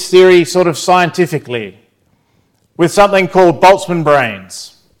approach this theory sort of scientifically with something called Boltzmann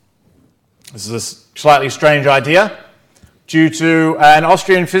brains. This is a slightly strange idea due to an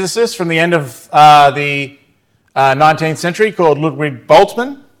Austrian physicist from the end of the 19th century called Ludwig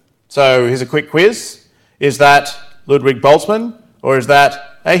Boltzmann. So here's a quick quiz. Is that Ludwig Boltzmann, or is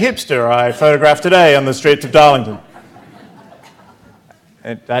that a hipster I photographed today on the streets of Darlington?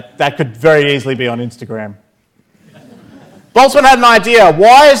 That could very easily be on Instagram. Boltzmann had an idea.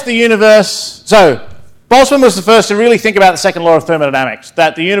 Why is the universe... So, Boltzmann was the first to really think about the second law of thermodynamics,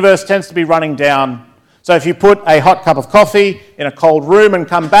 that the universe tends to be running down. So if you put a hot cup of coffee in a cold room and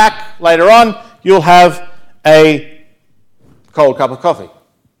come back later on, you'll have a cold cup of coffee,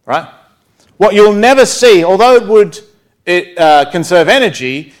 right? What you'll never see, although it would conserve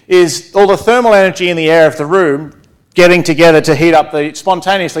energy, is all the thermal energy in the air of the room getting together to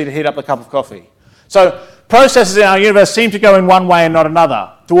spontaneously heat up the cup of coffee. So processes in our universe seem to go in one way and not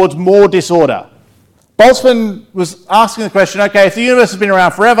another, towards more disorder. Boltzmann was asking the question, okay, if the universe has been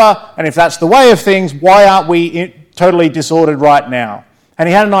around forever, and if that's the way of things, why aren't we totally disordered right now? And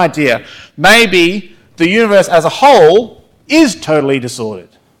he had an idea. Maybe the universe as a whole is totally disordered.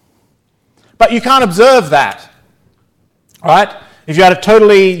 But you can't observe that, right? If you had a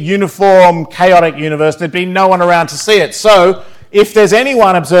totally uniform, chaotic universe, there'd be no one around to see it. So, if there's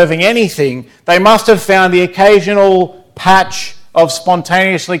anyone observing anything, they must have found the occasional patch of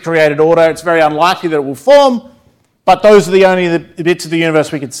spontaneously created order. It's very unlikely that it will form, but those are the only bits of the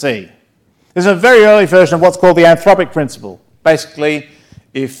universe we could see. There's a very early version of what's called the anthropic principle. Basically,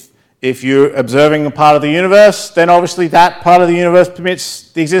 if you're observing a part of the universe, then obviously that part of the universe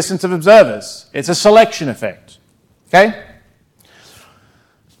permits the existence of observers. It's a selection effect. Okay?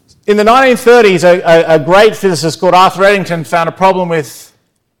 In the 1930s, a great physicist called Arthur Eddington found a problem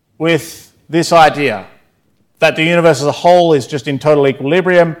with this idea, that the universe as a whole is just in total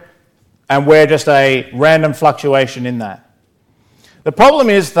equilibrium, and we're just a random fluctuation in that. The problem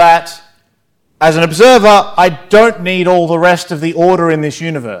is that, as an observer, I don't need all the rest of the order in this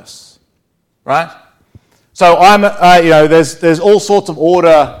universe, right? So there's all sorts of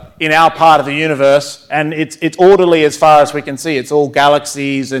order in our part of the universe, and it's orderly as far as we can see. It's all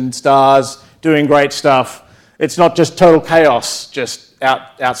galaxies and stars doing great stuff. It's not just total chaos just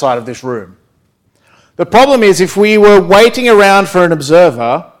outside of this room. The problem is, if we were waiting around for an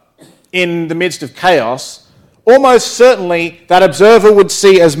observer in the midst of chaos, almost certainly that observer would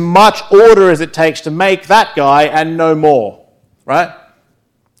see as much order as it takes to make that guy and no more, right?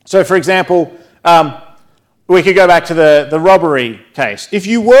 So, for example, we could go back to the robbery case. If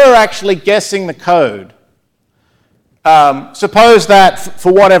you were actually guessing the code, suppose that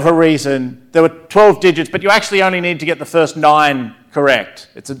for whatever reason there were 12 digits, but you actually only need to get the first 9 correct.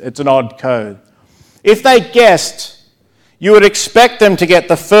 It's an odd code. If they guessed, you would expect them to get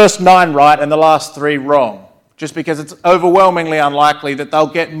the first 9 right and the last 3 wrong, just because it's overwhelmingly unlikely that they'll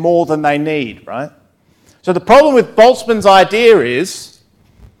get more than they need, right? So the problem with Boltzmann's idea is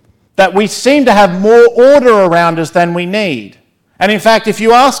that we seem to have more order around us than we need. And in fact, if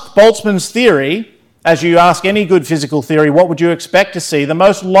you ask Boltzmann's theory, as you ask any good physical theory, what would you expect to see? The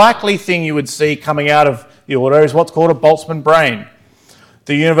most likely thing you would see coming out of the order is what's called a Boltzmann brain.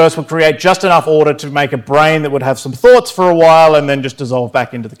 The universe would create just enough order to make a brain that would have some thoughts for a while and then just dissolve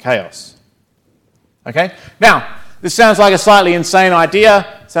back into the chaos. Okay? Now, this sounds like a slightly insane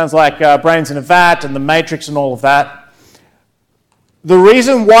idea. It sounds like brains in a vat and the Matrix and all of that. The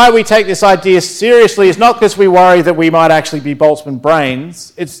reason why we take this idea seriously is not because we worry that we might actually be Boltzmann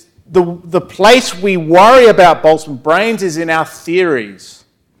brains. It's the place we worry about Boltzmann brains is in our theories.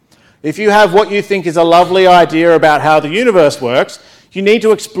 If you have what you think is a lovely idea about how the universe works, you need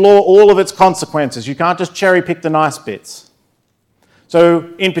to explore all of its consequences. You can't just cherry pick the nice bits.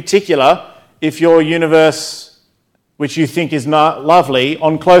 So, in particular, if your universe, which you think is not lovely,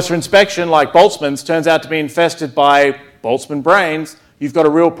 on closer inspection, like Boltzmann's, turns out to be infested by Boltzmann brains, you've got a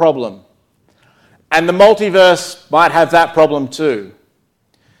real problem. And the multiverse might have that problem too.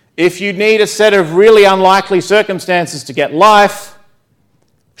 If you need a set of really unlikely circumstances to get life,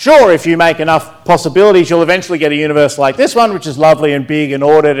 Sure, if you make enough possibilities, you'll eventually get a universe like this one, which is lovely and big and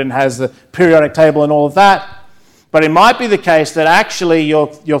ordered and has the periodic table and all of that. But it might be the case that actually your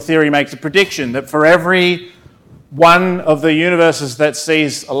theory makes a prediction that for every one of the universes that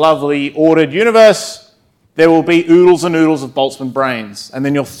sees a lovely ordered universe, there will be oodles and oodles of Boltzmann brains. And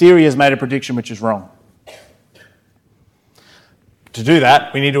then your theory has made a prediction which is wrong. To do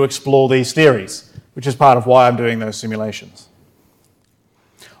that, we need to explore these theories, which is part of why I'm doing those simulations.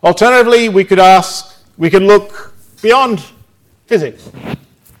 Alternatively, we could look beyond physics.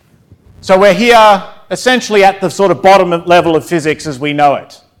 So we're here essentially at the sort of bottom level of physics as we know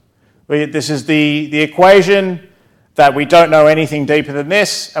it. This is the equation that we don't know anything deeper than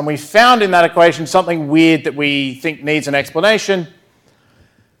this, and we found in that equation something weird that we think needs an explanation.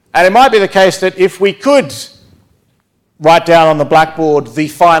 And it might be the case that if we could write down on the blackboard the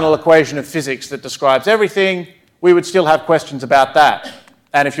final equation of physics that describes everything, we would still have questions about that.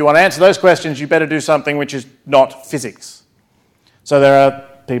 And if you want to answer those questions, you better do something which is not physics. So there are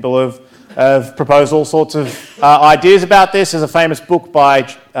people who have proposed all sorts of ideas about this. There's a famous book by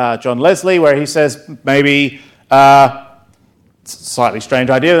John Leslie where he says maybe, it's a slightly strange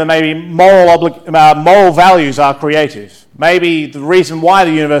idea, that maybe moral values are creative. Maybe the reason why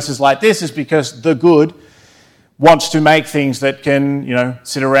the universe is like this is because the good wants to make things that can,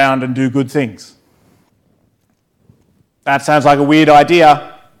 sit around and do good things. That sounds like a weird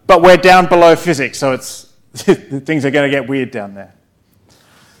idea, but we're down below physics, so things are going to get weird down there.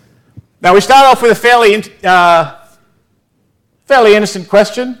 Now, we start off with a fairly innocent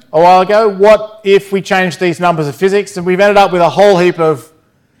question a while ago. What if we changed these numbers of physics? And we've ended up with a whole heap of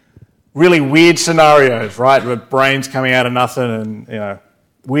really weird scenarios, right, with brains coming out of nothing and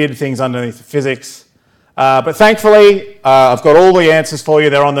weird things underneath the physics. But thankfully, I've got all the answers for you.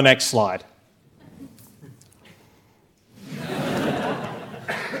 They're on the next slide.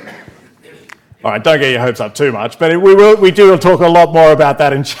 All right, don't get your hopes up too much, but we do talk a lot more about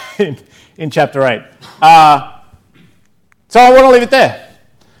that in Chapter 8. So I want to leave it there.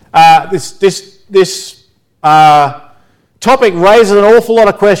 This topic raises an awful lot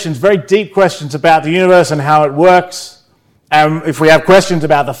of questions, very deep questions about the universe and how it works. And if we have questions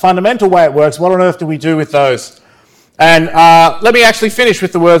about the fundamental way it works, what on earth do we do with those? And let me actually finish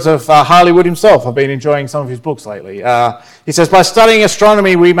with the words of Harley himself. I've been enjoying some of his books lately. He says, by studying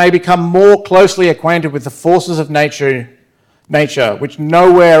astronomy, we may become more closely acquainted with the forces of nature, which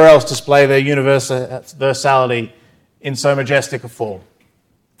nowhere else display their universality in so majestic a form.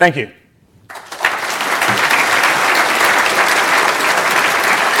 Thank you.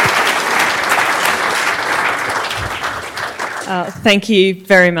 Thank you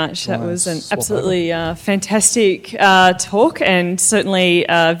very much. That was an absolutely fantastic talk, and certainly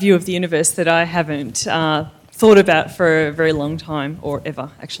a view of the universe that I haven't thought about for a very long time, or ever,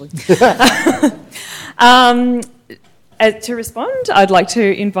 actually. To respond, I'd like to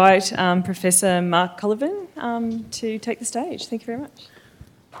invite Professor Mark Collivan to take the stage. Thank you very much.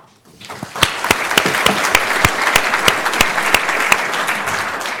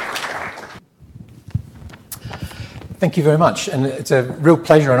 Thank you very much, and it's a real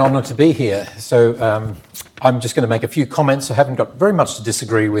pleasure and honour to be here. So I'm just going to make a few comments. I haven't got very much to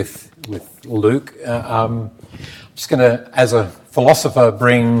disagree with Luke. I'm just going to, as a philosopher,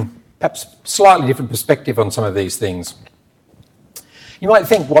 bring perhaps slightly different perspective on some of these things. You might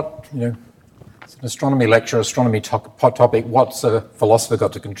think, it's an astronomy lecture, astronomy topic, what's a philosopher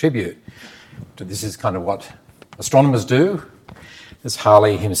got to contribute? So this is kind of what astronomers do. There's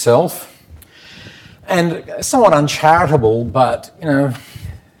Harley himself. And somewhat uncharitable, but,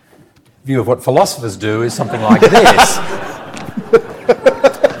 view of what philosophers do is something like this.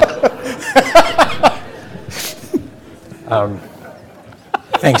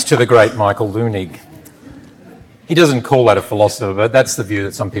 Thanks to the great Michael Leunig. He doesn't call that a philosopher, but that's the view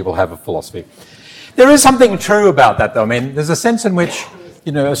that some people have of philosophy. There is something true about that, though. I mean, there's a sense in which,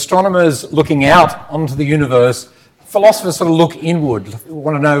 astronomers looking out onto the universe, philosophers sort of look inward,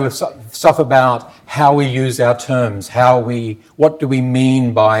 want to know stuff about how we use our terms, what do we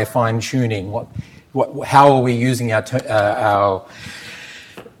mean by fine-tuning, how are we using our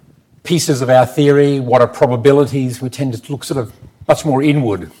pieces of our theory, what are probabilities. We tend to look sort of much more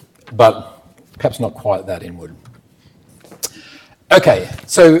inward, but perhaps not quite that inward. Okay,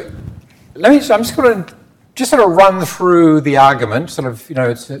 so I'm just going to sort of run through the argument, sort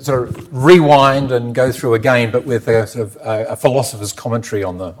of rewind and go through again, but with a sort of a philosopher's commentary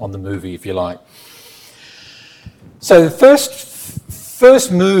on the movie, if you like. So the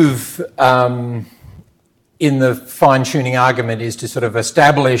first move in the fine-tuning argument is to sort of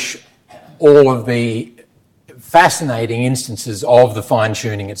establish all of the fascinating instances of the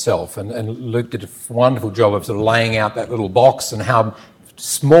fine-tuning itself. And Luke did a wonderful job of sort of laying out that little box and how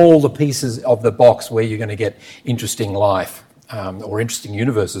small the pieces of the box where you're going to get interesting life or interesting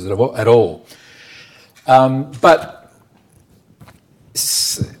universes at all. But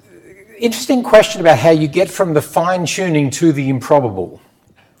interesting question about how you get from the fine-tuning to the improbable.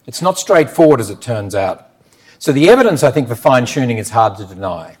 It's not straightforward, as it turns out. So the evidence, I think, for fine-tuning is hard to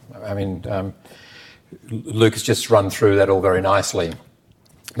deny. I mean, Luke has just run through that all very nicely.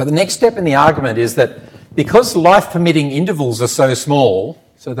 But the next step in the argument is that because life-permitting intervals are so small,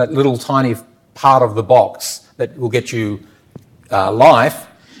 so that little tiny part of the box that will get you life,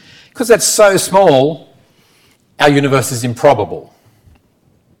 because that's so small, our universe is improbable.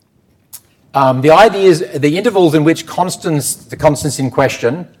 The idea is the intervals in which the constants in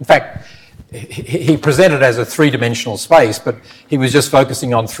question, in fact, he presented as a three-dimensional space, but he was just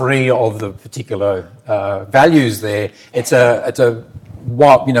focusing on three of the particular values there. It's a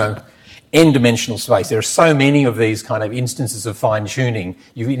n-dimensional space. There are so many of these kind of instances of fine-tuning.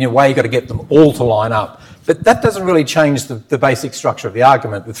 In a way, you've got to get them all to line up. But that doesn't really change the basic structure of the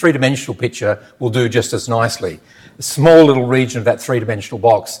argument. The three-dimensional picture will do just as nicely. The small little region of that three-dimensional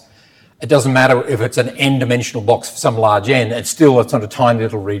box, it doesn't matter if it's an n-dimensional box for some large n, it's on a tiny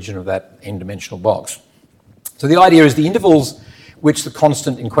little region of that n-dimensional box. So the idea is the intervals which the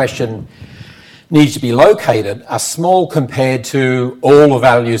constant in question needs to be located are small compared to all the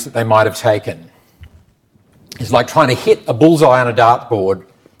values that they might have taken. It's like trying to hit a bullseye on a dartboard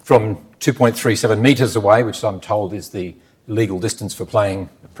from 2.37 metres away, which I'm told is the legal distance for playing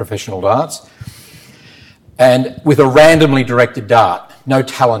professional darts, and with a randomly directed dart. No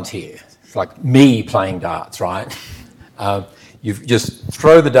talent here. It's like me playing darts, right? You just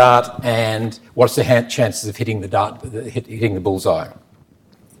throw the dart, and what's the chances of hitting the bullseye?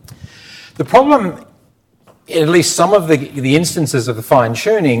 The problem, at least some of the instances of the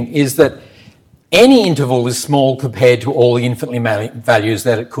fine-tuning, is that any interval is small compared to all the infinitely many values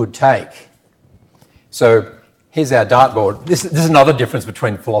that it could take. So here's our dartboard. This is another difference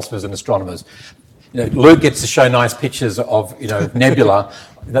between philosophers and astronomers. Luke gets to show nice pictures of nebula.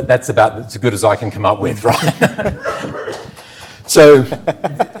 That's as good as I can come up with, right? So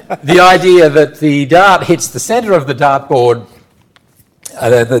the idea that the dart hits the centre of the dartboard,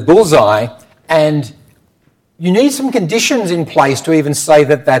 the bullseye, and you need some conditions in place to even say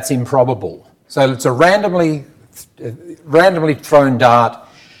that that's improbable. So it's a randomly thrown dart.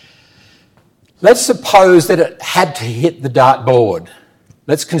 Let's suppose that it had to hit the dartboard.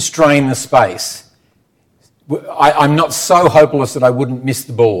 Let's constrain the space. I'm not so hopeless that I wouldn't miss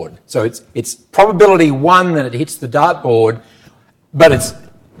the board. So it's probability 1 that it hits the dartboard, but it's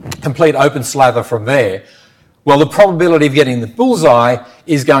complete open slather from there. Well, the probability of getting the bullseye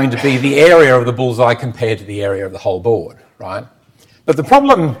is going to be the area of the bullseye compared to the area of the whole board, right? But the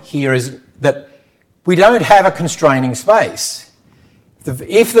problem here is that we don't have a constraining space.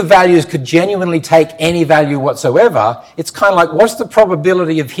 If the values could genuinely take any value whatsoever, it's kind of like, what's the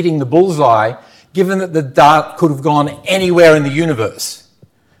probability of hitting the bullseye given that the dart could have gone anywhere in the universe?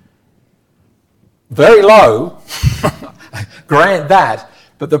 Very low, grant that,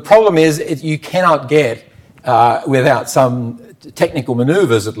 but the problem is you cannot get, without some technical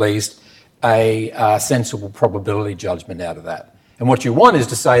manoeuvres at least, a sensible probability judgment out of that. And what you want is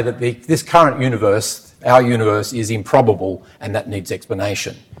to say that this current universe, our universe, is improbable and that needs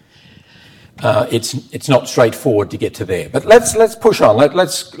explanation. It's not straightforward to get to there. But let's push on.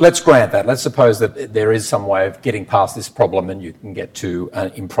 Let's grant that. Let's suppose that there is some way of getting past this problem and you can get to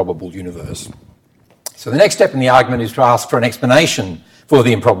an improbable universe. So the next step in the argument is to ask for an explanation for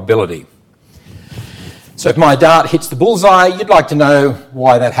the improbability. So if my dart hits the bullseye, you'd like to know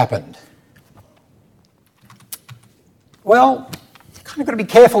why that happened. Well, kind of got to be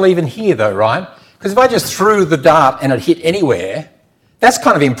careful even here though, right? Because if I just threw the dart and it hit anywhere, that's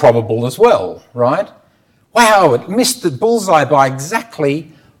kind of improbable as well, right? Wow, it missed the bullseye by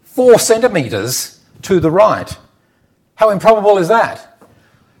exactly 4 centimetres to the right. How improbable is that?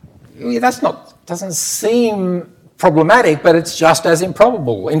 Yeah, doesn't seem problematic, but it's just as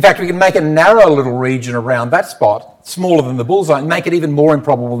improbable. In fact, we can make a narrow little region around that spot, smaller than the bullseye, and make it even more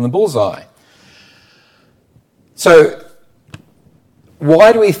improbable than the bullseye. So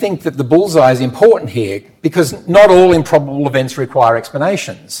why do we think that the bullseye is important here? Because not all improbable events require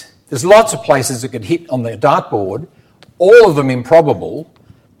explanations. There's lots of places that could hit on the dartboard, all of them improbable,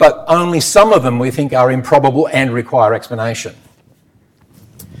 but only some of them we think are improbable and require explanation.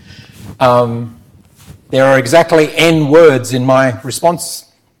 There are exactly n words in my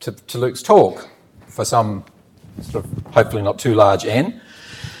response to Luke's talk for some sort of hopefully not too large n.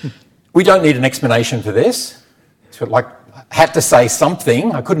 We don't need an explanation for this. had to say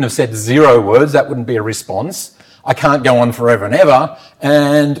something. I couldn't have said 0 words. That wouldn't be a response. I can't go on forever and ever.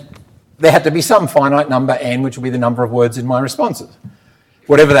 And there had to be some finite number, n, which would be the number of words in my responses.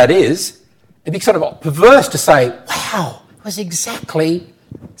 Whatever that is, it'd be sort of perverse to say, wow, it was exactly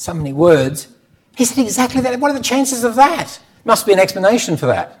so many words. Is it exactly that? What are the chances of that? Must be an explanation for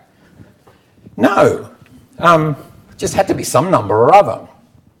that. No. Just had to be some number or other.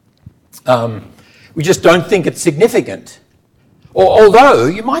 We just don't think it's significant. Although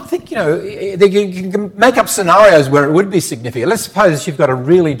you might think, you can make up scenarios where it would be significant. Let's suppose you've got a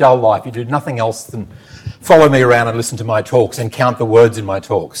really dull life. You do nothing else than follow me around and listen to my talks and count the words in my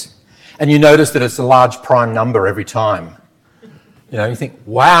talks. And you notice that it's a large prime number every time. You think,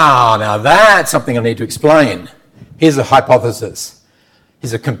 wow, now that's something I need to explain. Here's a hypothesis.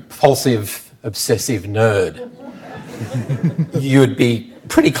 He's a compulsive, obsessive nerd. You'd be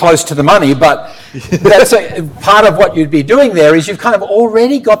pretty close to the money, but that's part of what you'd be doing there is you've kind of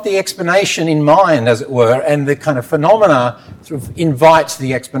already got the explanation in mind, as it were, and the kind of phenomena sort of invites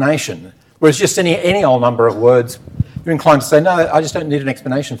the explanation. Whereas just any old number of words, you're inclined to say, no, I just don't need an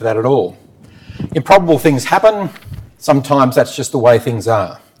explanation for that at all. Improbable things happen. Sometimes that's just the way things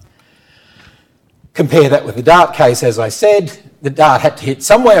are. Compare that with the dart case, as I said. The dart had to hit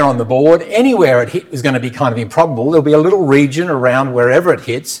somewhere on the board. Anywhere it hit was going to be kind of improbable. There'll be a little region around wherever it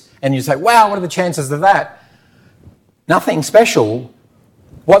hits, and you say, wow, what are the chances of that? Nothing special.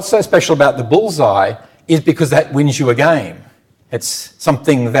 What's so special about the bullseye is because that wins you a game. It's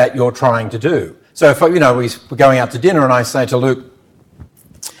something that you're trying to do. So if we're going out to dinner and I say to Luke,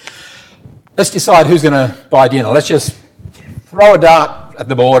 let's decide who's going to buy dinner. Let's just throw a dart at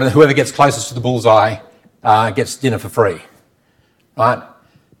the board and whoever gets closest to the bullseye gets dinner for free. Right?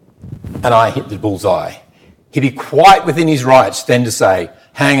 And I hit the bullseye. He'd be quite within his rights then to say,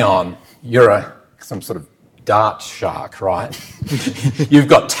 hang on, you're some sort of dart shark, right? You've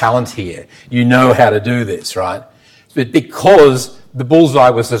got talent here. You know how to do this, right? But because the bullseye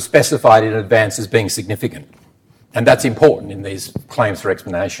was specified in advance as being significant. And that's important in these claims for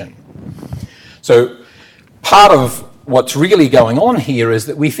explanation. So part of what's really going on here is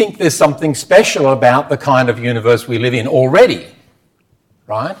that we think there's something special about the kind of universe we live in already,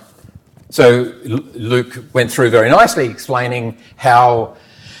 right? So Luke went through very nicely explaining how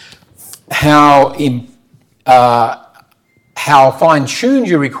fine-tuned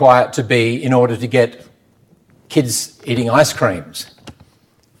you require it to be in order to get kids eating ice creams.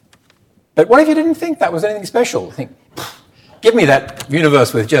 But what if you didn't think that was anything special? Think, give me that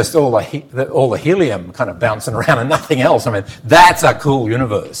universe with just all the helium kind of bouncing around and nothing else. I mean, that's a cool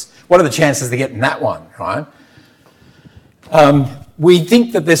universe. What are the chances of getting that one, right? We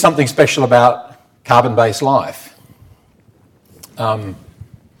think that there's something special about carbon-based life.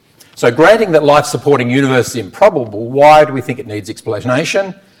 So granting that life-supporting universe is improbable, why do we think it needs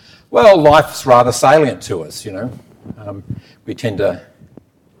explanation? Well, life's rather salient to us, We tend to...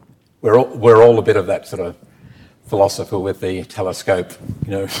 We're all a bit of that sort of philosopher with the telescope,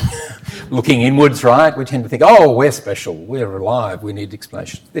 looking inwards, right? We tend to think, oh, we're special, we're alive, we need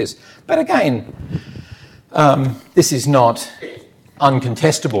explanation for this. But again, this is not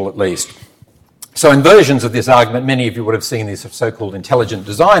uncontestable, at least. So in versions of this argument, many of you would have seen these so-called intelligent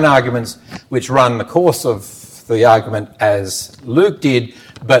design arguments, which run the course of the argument as Luke did,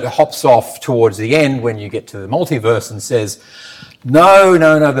 but hops off towards the end when you get to the multiverse and says, no,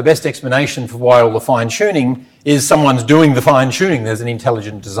 the best explanation for why all the fine-tuning is someone's doing the fine-tuning. There's an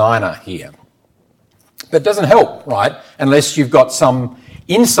intelligent designer here. But it doesn't help, right, unless you've got some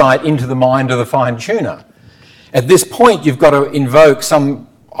insight into the mind of the fine-tuner. At this point, you've got to invoke some,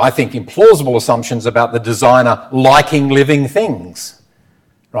 I think, implausible assumptions about the designer liking living things,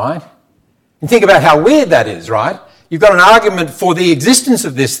 right? And think about how weird that is, right? You've got an argument for the existence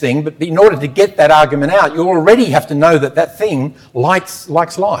of this thing, but in order to get that argument out, you already have to know that that thing likes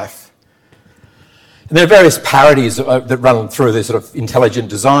life. And there are various parodies that run through the sort of intelligent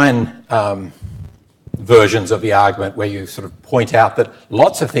design versions of the argument where you sort of point out that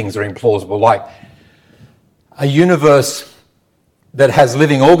lots of things are implausible, like a universe that has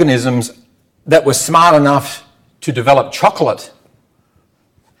living organisms that were smart enough to develop chocolate.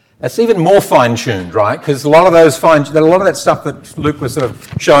 That's even more fine-tuned, right? Because a lot of that stuff that Luke was sort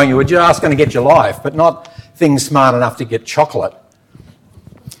of showing you were just going to get your life, but not things smart enough to get chocolate.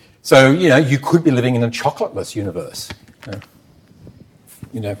 So, you could be living in a chocolateless universe.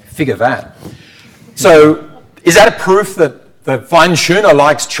 Figure that. So, is that a proof that the fine-tuner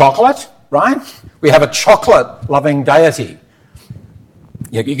likes chocolate, right? We have a chocolate-loving deity.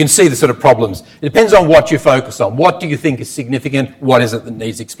 You can see the sort of problems. It depends on what you focus on. What do you think is significant? What is it that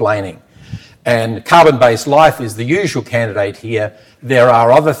needs explaining? And carbon-based life is the usual candidate here. There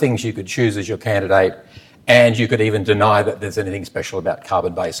are other things you could choose as your candidate, and you could even deny that there's anything special about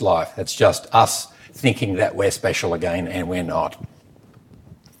carbon-based life. It's just us thinking that we're special again, and we're not.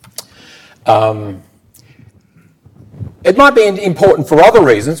 It might be important for other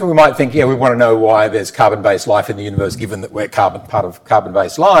reasons. We might think, we want to know why there's carbon-based life in the universe, given that we're part of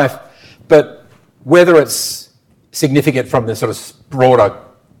carbon-based life. But whether it's significant from the sort of broader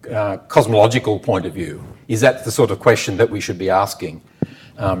cosmological point of view, is that the sort of question that we should be asking?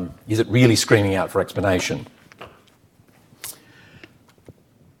 Is it really screaming out for explanation?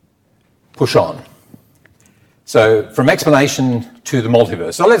 Push on. So from explanation to the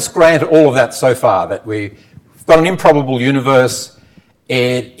multiverse. So let's grant all of that so far, that we've got an improbable universe.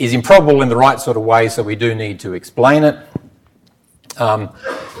 It is improbable in the right sort of way, so we do need to explain it.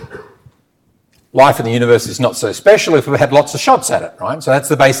 Life in the universe is not so special if we had lots of shots at it, right? So that's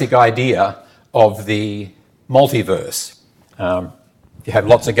the basic idea of the multiverse. If you have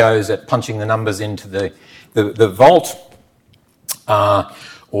lots of goes at punching the numbers into the vault,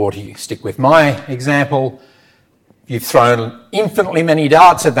 or to stick with my example, if you've thrown infinitely many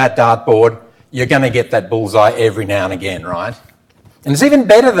darts at that dartboard, you're going to get that bullseye every now and again, right? And it's even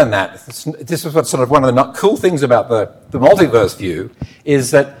better than that. This is what's sort of one of the cool things about the multiverse view,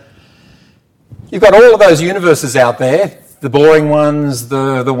 is that you've got all of those universes out there, the boring ones,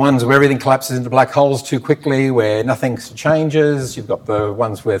 the ones where everything collapses into black holes too quickly, where nothing changes. You've got the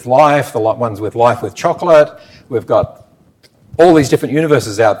ones with life, the ones with life with chocolate. We've got all these different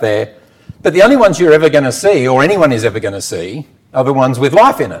universes out there. But the only ones you're ever going to see, or anyone is ever going to see, are the ones with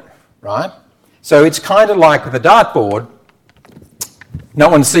life in it, right? So it's kind of like the dartboard. No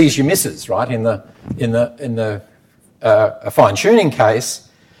one sees your misses, right? In the fine-tuning case,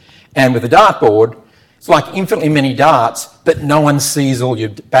 and with the dartboard, it's like infinitely many darts, but no one sees all your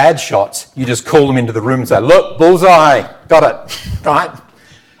bad shots. You just call them into the room and say, "Look, bullseye, got it," right?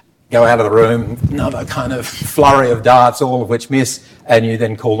 Go out of the room, another kind of flurry of darts, all of which miss, and you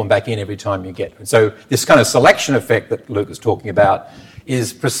then call them back in every time you get them. So this kind of selection effect that Luke was talking about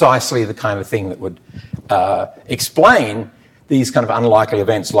is precisely the kind of thing that would explain these kind of unlikely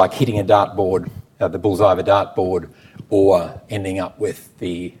events, like hitting a dartboard, the bullseye of a dartboard, or ending up with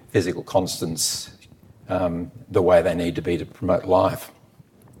the physical constants the way they need to be to promote life.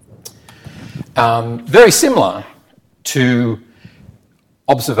 Very similar to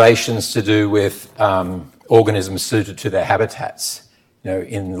observations to do with organisms suited to their habitats.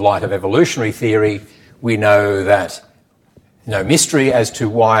 In light of evolutionary theory, we know that no mystery as to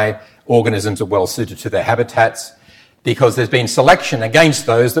why organisms are well suited to their habitats, because there's been selection against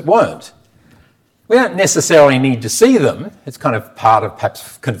those that weren't. We don't necessarily need to see them. It's kind of part of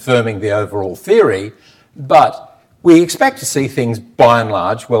perhaps confirming the overall theory, but we expect to see things by and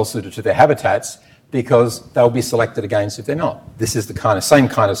large well suited to their habitats, because they'll be selected against if they're not. This is the same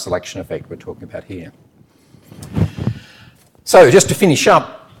kind of selection effect we're talking about here. So just to finish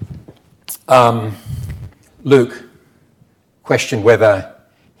up, Luke questioned whether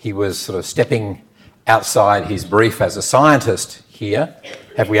he was sort of stepping outside his brief as a scientist here.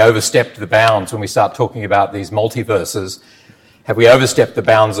 Have we overstepped the bounds when we start talking about these multiverses? Have we overstepped the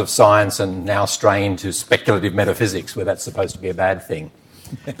bounds of science and now stray into speculative metaphysics, where that's supposed to be a bad thing?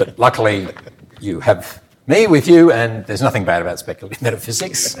 But luckily, you have me with you, and there's nothing bad about speculative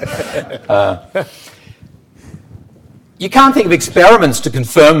metaphysics. You can't think of experiments to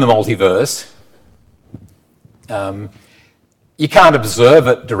confirm the multiverse. You can't observe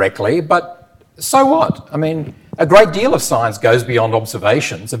it directly, but so what? I mean, a great deal of science goes beyond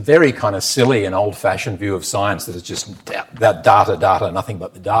observations. A very kind of silly and old-fashioned view of science that is just that data, nothing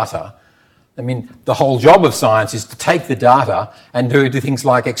but the data. I mean, the whole job of science is to take the data and do things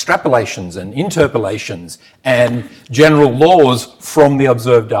like extrapolations and interpolations and general laws from the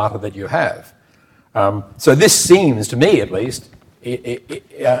observed data that you have. So this seems, to me at least,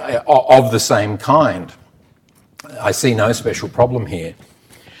 of the same kind. I see no special problem here.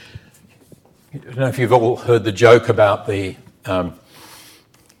 I don't know if you've all heard the joke about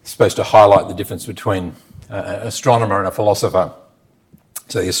supposed to highlight the difference between an astronomer and a philosopher.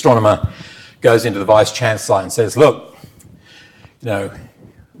 So the astronomer goes into the vice-chancellor and says, "Look,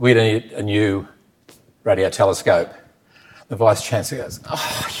 we need a new radio telescope." The vice-chancellor goes,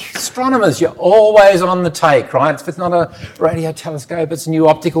 "Oh, you astronomers, you're always on the take, right? If it's not a radio telescope, it's a new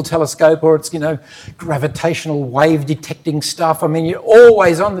optical telescope, or it's, gravitational wave detecting stuff. I mean, you're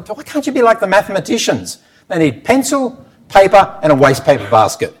always on the take. Why can't you be like the mathematicians? They need pencil, paper, and a waste paper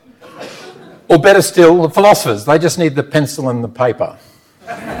basket. Or better still, the philosophers, they just need the pencil and the paper."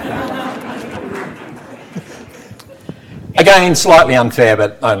 Again, slightly unfair,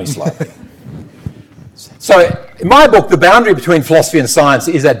 but only slightly. So in my book, the boundary between philosophy and science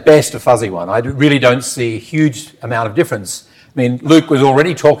is at best a fuzzy one. I really don't see a huge amount of difference. I mean, Luke was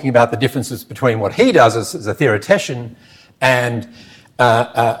already talking about the differences between what he does as a theoretician and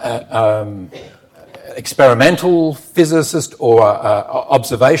experimental physicist or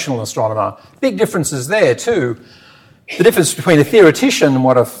observational astronomer. Big differences there too. The difference between a theoretician and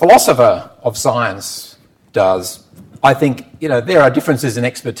what a philosopher of science does, I think, there are differences in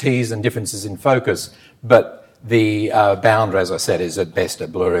expertise and differences in focus, but the boundary, as I said, is at best a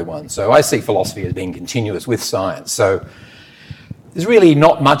blurry one. So I see philosophy as being continuous with science. So there's really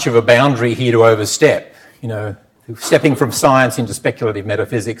not much of a boundary here to overstep. Stepping from science into speculative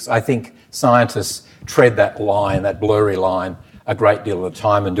metaphysics, I think scientists tread that line, that blurry line, a great deal of the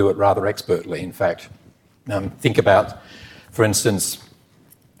time and do it rather expertly, in fact. Think about, for instance,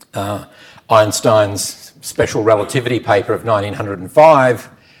 Einstein's special relativity paper of 1905.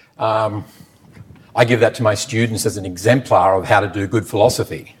 I give that to my students as an exemplar of how to do good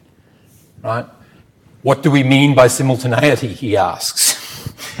philosophy, right? What do we mean by simultaneity, he asks.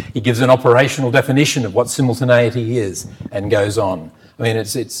 He gives an operational definition of what simultaneity is and goes on. I mean,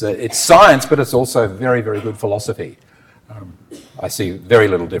 it's science, but it's also very, very good philosophy. I see very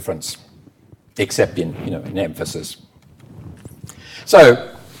little difference, except in emphasis.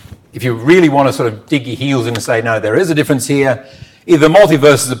 So, if you really want to sort of dig your heels in and say, no, there is a difference here, either the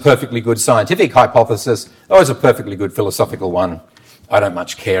multiverse is a perfectly good scientific hypothesis or it's a perfectly good philosophical one. I don't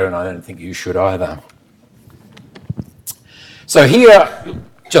much care, and I don't think you should either. So here,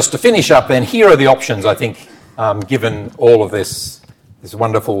 just to finish up then, here are the options, I think, given all of this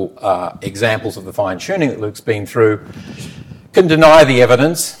wonderful examples of the fine-tuning that Luke's been through. Can deny the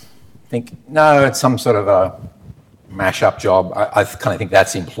evidence, think, no, it's some sort of a mash-up job. I kind of think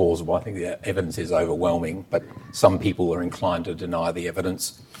that's implausible. I think the evidence is overwhelming, but some people are inclined to deny the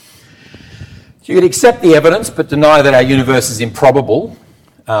evidence. You could accept the evidence, but deny that our universe is improbable.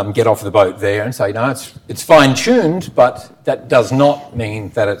 Get off the boat there and say, no, it's fine-tuned, but that does not mean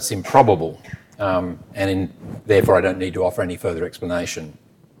that it's improbable. Therefore, I don't need to offer any further explanation.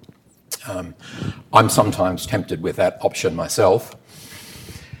 I'm sometimes tempted with that option myself.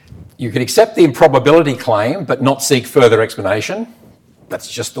 You could accept the improbability claim, but not seek further explanation. That's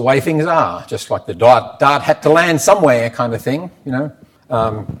just the way things are, just like the dart had to land somewhere kind of thing,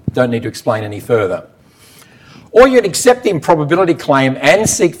 Don't need to explain any further. Or you'd accept the improbability claim and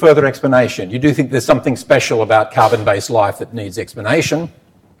seek further explanation. You do think there's something special about carbon-based life that needs explanation.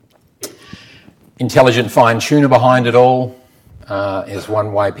 Intelligent fine-tuner behind it all is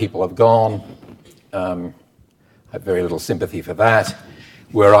one way people have gone. I have very little sympathy for that.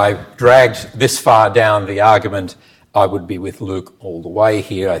 Where I dragged this far down the argument, I would be with Luke all the way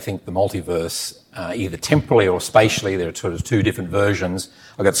here. I think the multiverse, either temporally or spatially, there are sort of two different versions.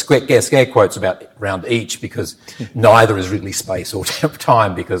 I've got scare quotes around each because neither is really space or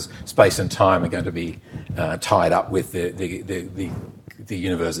time, because space and time are going to be tied up with the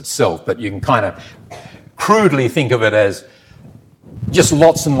universe itself. But you can kind of crudely think of it as just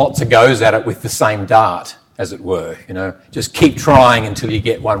lots and lots of goes at it with the same dart, as it were. Just keep trying until you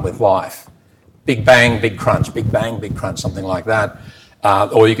get one with life. Big bang, big crunch, big bang, big crunch, something like that.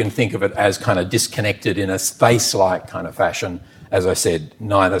 Or you can think of it as kind of disconnected in a space-like kind of fashion. As I said,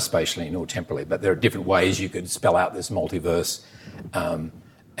 neither spatially nor temporally, but there are different ways you could spell out this multiverse. And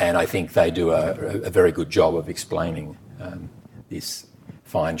I think they do a very good job of explaining this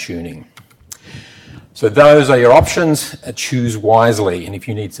fine-tuning. So those are your options. Choose wisely. And if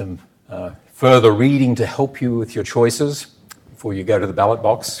you need some further reading to help you with your choices before you go to the ballot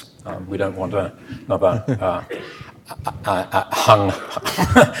box, we don't want another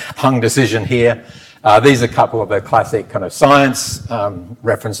hung decision here. These are a couple of the classic kind of science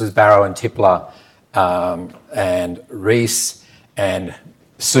references, Barrow and Tipler and Rees, and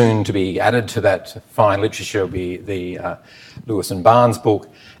soon to be added to that fine literature will be the Lewis and Barnes book,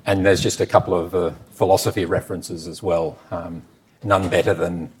 and there's just a couple of philosophy references as well. None better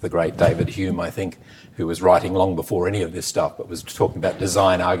than the great David Hume, I think, who was writing long before any of this stuff, but was talking about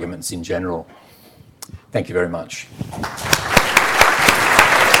design arguments in general. Thank you very much.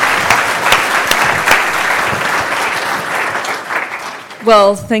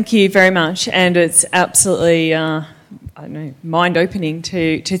 Well, thank you very much, and it's absolutely mind-opening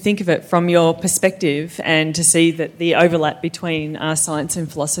to think of it from your perspective and to see that the overlap between science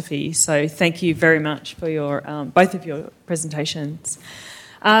and philosophy. So thank you very much for your both of your presentations.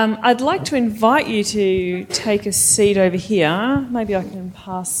 I'd like to invite you to take a seat over here. Maybe I can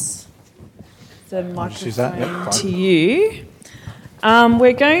pass the microphone to you.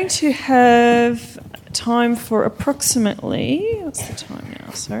 We're going to have time for approximately... What's the time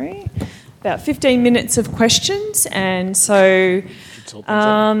now? Sorry. about 15 minutes of questions, and so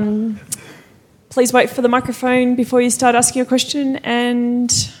please wait for the microphone before you start asking your question,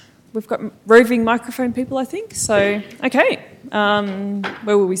 and we've got roving microphone people, I think. So, okay,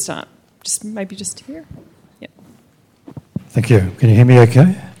 where will we start? Just here? Yep. Thank you. Can you hear me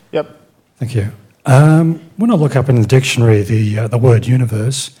okay? Yep. Thank you. When I look up in the dictionary the word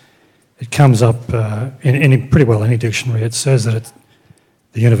universe, it comes up in pretty well any dictionary. It says that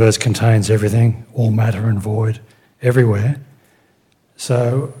the universe contains everything, all matter and void, everywhere.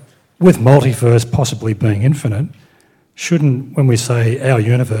 So with multiverse possibly being infinite, when we say our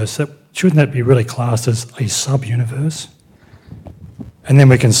universe, shouldn't that be really classed as a sub-universe? And then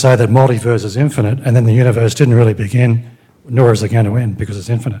we can say that multiverse is infinite, and then the universe didn't really begin, nor is it going to end because it's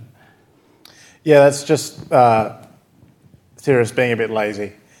infinite. Yeah, that's just theorists being a bit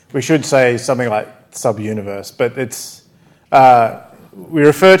lazy. We should say something like sub-universe, but it's we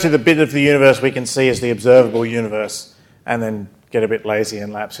refer to the bit of the universe we can see as the observable universe, and then get a bit lazy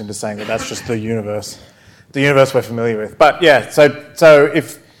and lapse into saying that that's just the universe we're familiar with. But yeah, so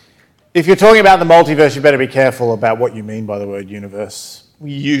if you're talking about the multiverse, you better be careful about what you mean by the word universe.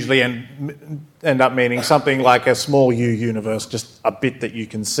 We usually end up meaning something like a small u universe, just a bit that you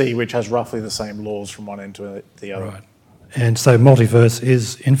can see, which has roughly the same laws from one end to the other. Right. And so multiverse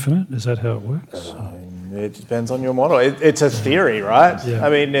is infinite? Is that how it works? It depends on your model. It's a theory, right? Yeah. I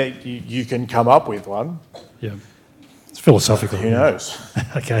mean, you can come up with one. Yeah. It's philosophical. Who knows?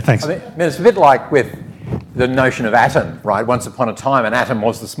 Okay, thanks. I mean, it's a bit like with the notion of atom, right? Once upon a time, an atom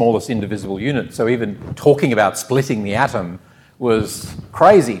was the smallest indivisible unit, so even talking about splitting the atom was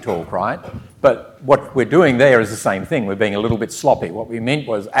crazy talk, right? But what we're doing there is the same thing. We're being a little bit sloppy. What we meant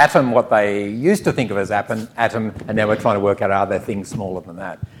was atom, what they used to think of as atom, and now we're trying to work out are there things smaller than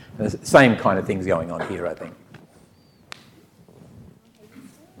that. And the same kind of things going on here, I think.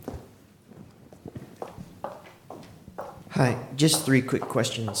 Hi, just 3 quick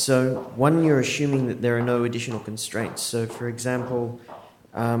questions. So, one, you're assuming that there are no additional constraints. So, for example,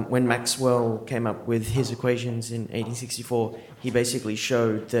 when Maxwell came up with his equations in 1864, he basically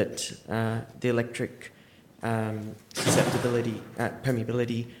showed that the electric susceptibility,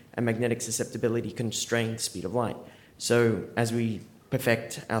 permeability, and magnetic susceptibility constrain the speed of light. So, as we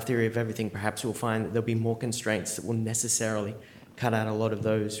perfect our theory of everything, perhaps we'll find that there'll be more constraints that will necessarily cut out a lot of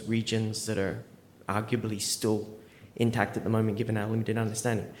those regions that are arguably still intact at the moment, given our limited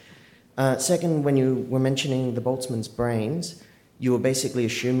understanding. Second, when you were mentioning the Boltzmann's brains, you were basically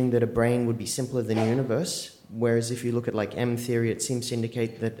assuming that a brain would be simpler than a universe, whereas if you look at like M theory, it seems to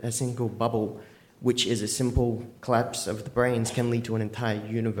indicate that a single bubble, which is a simple collapse of the brains, can lead to an entire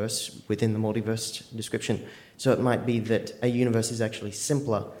universe within the multiverse description. So it might be that a universe is actually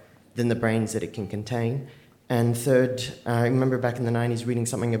simpler than the brains that it can contain. And third, I remember back in the 90s reading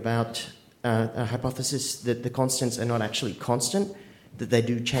something about a hypothesis that the constants are not actually constant, that they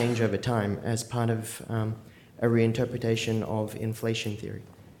do change over time as part of a reinterpretation of inflation theory.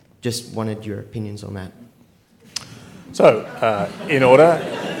 Just wanted your opinions on that. So, in order,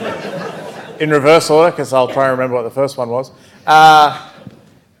 in reverse order, because I'll try and remember what the first one was.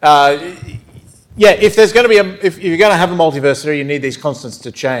 Yeah, if there's going to be if you're going to have a multiverse theory, you need these constants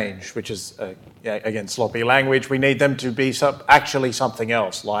to change, which is again sloppy language. We need them to be actually something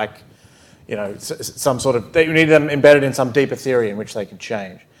else, like some sort of. You need them embedded in some deeper theory in which they can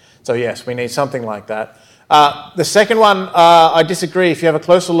change. So yes, we need something like that. The second one, I disagree. If you have a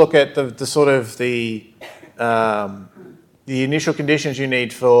closer look at the initial conditions you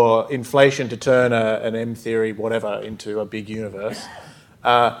need for inflation to turn an M theory, whatever, into a big universe,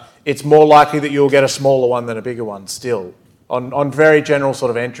 it's more likely that you'll get a smaller one than a bigger one still, on very general sort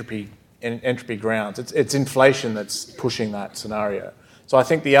of entropy grounds. It's inflation that's pushing that scenario. So I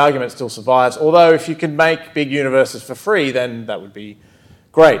think the argument still survives, although if you can make big universes for free, then that would be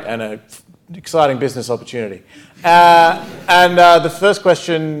great and an exciting business opportunity. And the first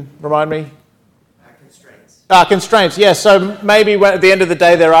question, remind me? Constraints, yes. So maybe at the end of the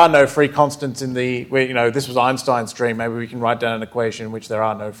day, there are no free constants in this was Einstein's dream. Maybe we can write down an equation in which there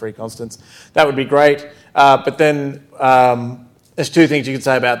are no free constants. That would be great. But then there's 2 things you could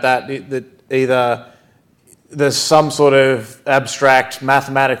say about that. That either there's some sort of abstract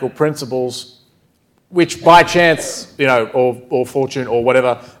mathematical principles which by chance, or fortune or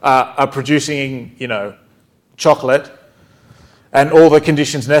whatever, are producing, chocolate and all the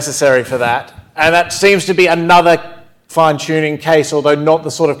conditions necessary for that. And that seems to be another fine-tuning case, although not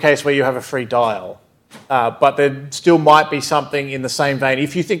the sort of case where you have a free dial. But there still might be something in the same vein.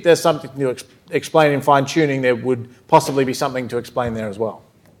 If you think there's something to explain in fine-tuning, there would possibly be something to explain there as well.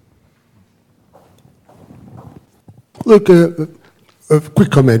 Look, A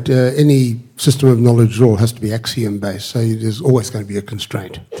quick comment. Any system of knowledge at all has to be axiom-based, so there's always going to be a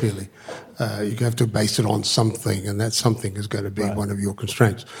constraint, clearly. You have to base it on something, and that something is going to be one of your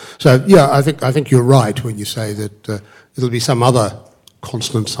constraints. So, yeah, I think you're right when you say that it'll be some other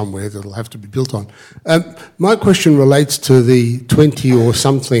constant somewhere that'll have to be built on. My question relates to the 20 or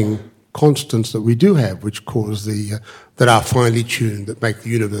something constants that we do have, which cause that are finely tuned, that make the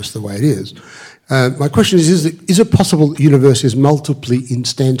universe the way it is. My question is it possible that the universe is multiply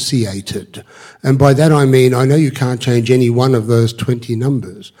instantiated? And by that I mean, I know you can't change any one of those 20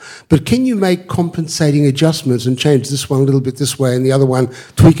 numbers, but can you make compensating adjustments and change this one a little bit this way and the other one,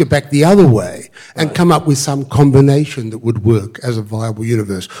 tweak it back the other way, and come up with some combination that would work as a viable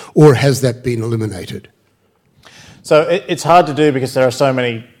universe? Or has that been eliminated? So it's hard to do because there are so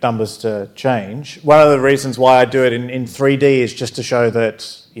many numbers to change. One of the reasons why I do it in 3D is just to show that,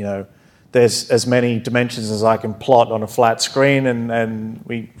 there's as many dimensions as I can plot on a flat screen, and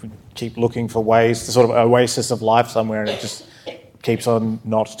we keep looking for ways, the sort of oasis of life somewhere, and it just keeps on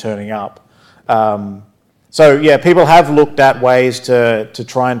not turning up. People have looked at ways to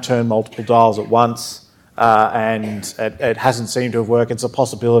try and turn multiple dials at once, and it hasn't seemed to have worked. It's a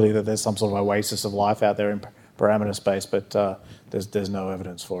possibility that there's some sort of oasis of life out there in parameter space, but there's no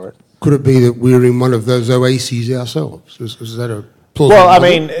evidence for it. Could it be that we're in one of those oases ourselves? Is that a plausible Well, I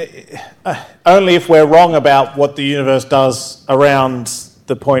model? mean, only if we're wrong about what the universe does around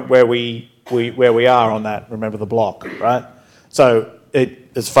the point where we are on that, remember the block, right? So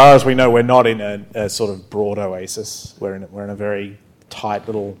as far as we know, we're not in a sort of broad oasis. We're in a very tight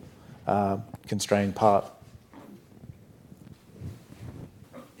little constrained part.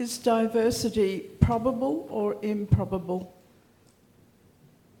 Is diversity probable or improbable?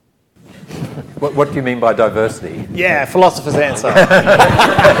 What do you mean by diversity? Yeah, philosopher's answer. Sorry,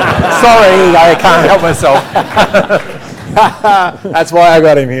 I can't help myself. That's why I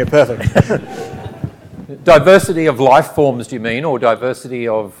got him here. Perfect. Diversity of life forms, do you mean, or diversity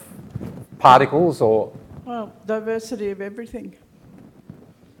of particles, or? Well, diversity of everything.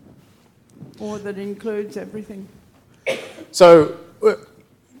 Or that includes everything. So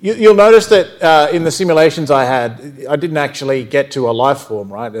you'll notice that in the simulations I had, I didn't actually get to a life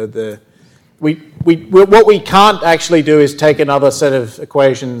form, right? What we can't actually do is take another set of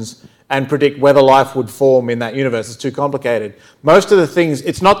equations and predict whether life would form in that universe. It's too complicated. Most of the things,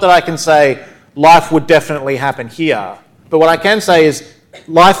 it's not that I can say life would definitely happen here, but what I can say is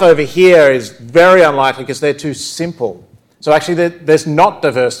life over here is very unlikely because they're too simple. So actually there's not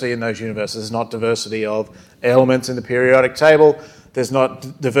diversity in those universes. There's not diversity of elements in the periodic table. There's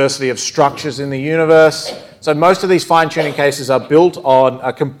not diversity of structures in the universe. So most of these fine-tuning cases are built on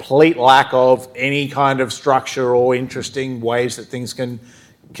a complete lack of any kind of structure or interesting ways that things can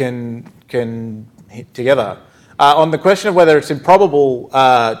hit together. On the question of whether it's improbable,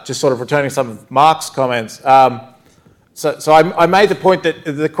 just sort of returning some of Mark's comments, so I made the point that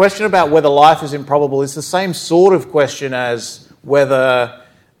the question about whether life is improbable is the same sort of question as whether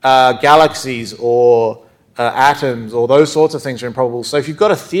galaxies or atoms or those sorts of things are improbable. So if you've got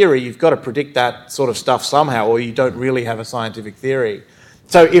a theory, you've got to predict that sort of stuff somehow, or you don't really have a scientific theory.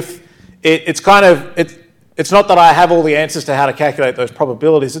 So if it's not that I have all the answers to how to calculate those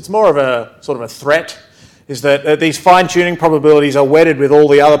probabilities, it's more of a sort of a threat, is that these fine-tuning probabilities are wedded with all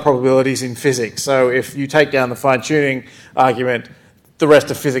the other probabilities in physics. So if you take down the fine-tuning argument, the rest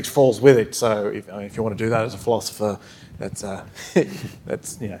of physics falls with it. So if you want to do that as a philosopher, that's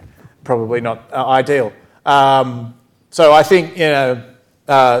probably not ideal. So I think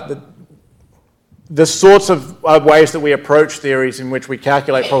the sorts of ways that we approach theories in which we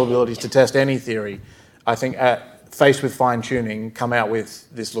calculate probabilities to test any theory, I think faced with fine-tuning, come out with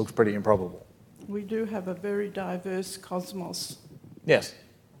this looks pretty improbable. We do have a very diverse cosmos. Yes.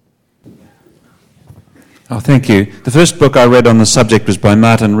 Oh, thank you. The first book I read on the subject was by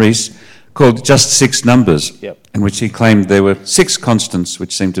Martin Rees, called Just Six Numbers, in which he claimed there were 6 constants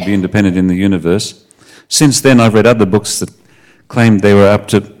which seemed to be independent in the universe. Since then, I've read other books that claimed there were up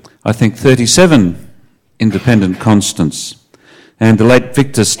to, I think, 37 independent constants. And the late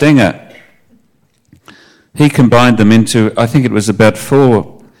Victor Stenger, he combined them into, I think it was about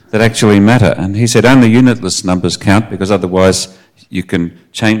 4 that actually matter. And he said only unitless numbers count, because otherwise you can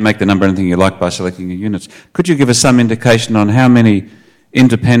make the number anything you like by selecting your units. Could you give us some indication on how many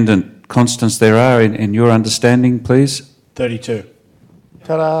independent constants there are in your understanding, please? 32.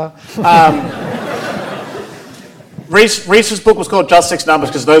 Ta-da! Rees's book was called Just Six Numbers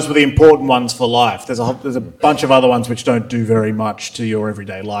because those were the important ones for life. There's a bunch of other ones which don't do very much to your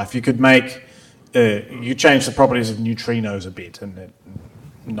everyday life. You could you change the properties of neutrinos a bit, and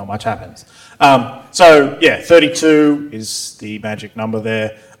not much happens. So 32 is the magic number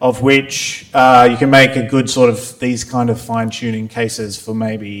there, of which you can make a good sort of these kind of fine-tuning cases for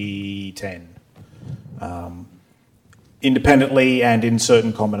maybe 10, independently and in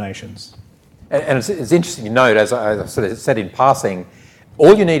certain combinations. And it's interesting to note, as I sort of said in passing,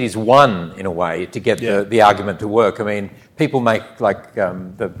 all you need is one, in a way, to get the argument to work. I mean, people make, like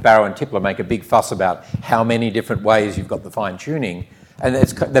the Barrow and Tipler make a big fuss about how many different ways you've got the fine-tuning, and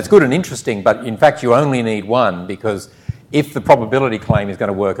that's good and interesting, but in fact you only need one, because if the probability claim is going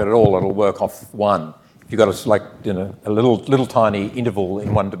to work at all, it'll work off one. If you've got a little tiny interval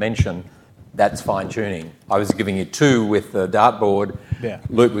in one dimension, that's fine-tuning. I was giving you 2 with the dartboard. Yeah.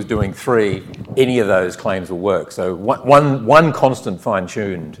 Luke was doing 3. Any of those claims will work. So one constant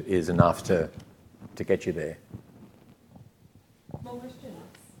fine-tuned is enough to get you there. More questions?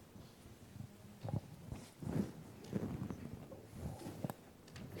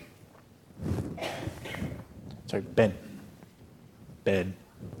 Sorry, Ben,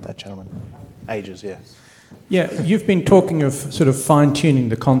 that gentleman. Ages, yeah. Yeah, you've been talking of sort of fine-tuning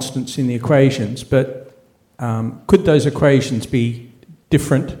the constants in the equations, but could those equations be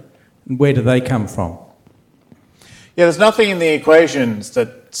different, and where do they come from? Yeah, there's nothing in the equations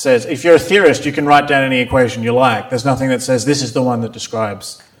that says, if you're a theorist, you can write down any equation you like. There's nothing that says this is the one that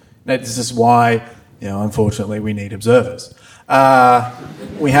describes. This is why, unfortunately, we need observers.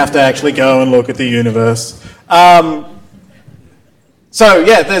 We have to actually go and look at the universe.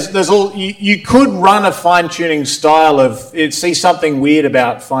 There's all. You could run a fine-tuning style see something weird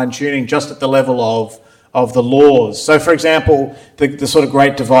about fine-tuning just at the level of the laws. So, for example, the sort of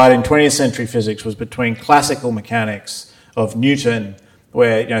great divide in 20th century physics was between classical mechanics of Newton,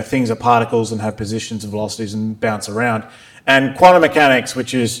 where things are particles and have positions and velocities and bounce around, and quantum mechanics,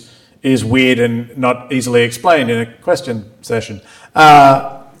 which is weird and not easily explained in a question session.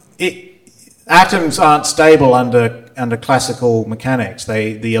 Atoms aren't stable under classical mechanics.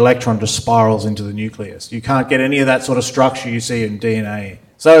 The electron just spirals into the nucleus. You can't get any of that sort of structure you see in DNA.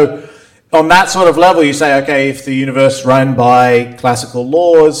 So on that sort of level, you say, okay, if the universe ran by classical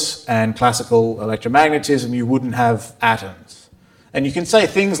laws and classical electromagnetism, you wouldn't have atoms. And you can say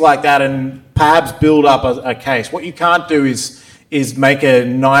things like that and perhaps build up a case. What you can't do is make a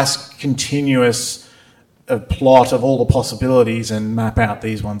nice continuous plot of all the possibilities and map out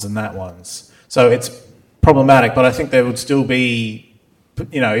these ones and that ones. So it's problematic, but I think there would still be,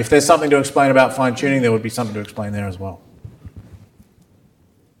 if there's something to explain about fine-tuning, there would be something to explain there as well.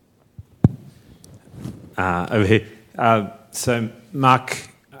 Over here. So, Mark,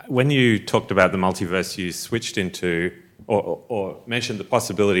 when you talked about the multiverse, you switched into, or mentioned the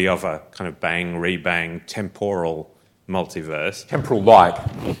possibility of a kind of bang, rebang, temporal multiverse. Temporal-like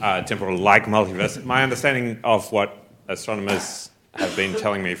multiverse. My understanding of what astronomers have been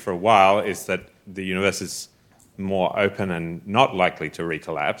telling me for a while is that the universe is more open and not likely to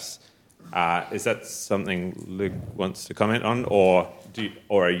recollapse. Is that something Luke wants to comment on, or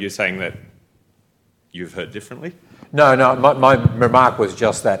are you saying that you've heard differently? No. My remark was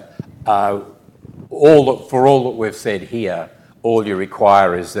just that for all that we've said here, all you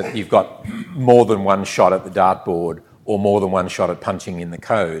require is that you've got more than one shot at the dartboard or more than one shot at punching in the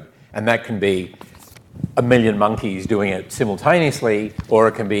code, and that can be a million monkeys doing it simultaneously, or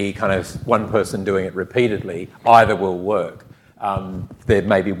it can be kind of one person doing it repeatedly. Either will work. There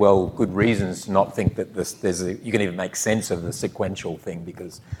may be good reasons to not think that you can even make sense of the sequential thing,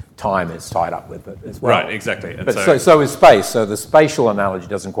 because time is tied up with it as well. Right, exactly. And but so is space. So the spatial analogy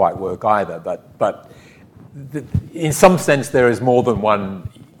doesn't quite work either. But in some sense, there is more than one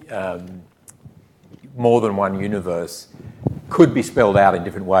universe. Could be spelled out in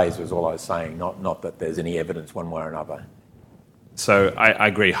different ways, was all I was saying, not that there's any evidence one way or another. So I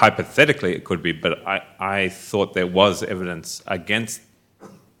agree, hypothetically it could be, but I thought there was evidence against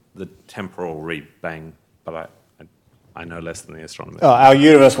the temporal rebang, but I know less than the astronomers. Our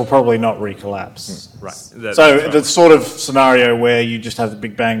universe will probably not recollapse. Right. So the sort of scenario where you just have the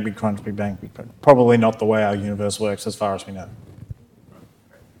Big Bang, Big Crunch, Big Bang, Big Crunch, probably not the way our universe works as far as we know.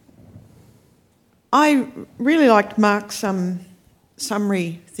 I really liked Mark's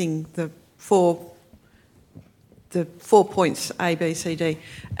summary thing, the four points, A, B, C, D,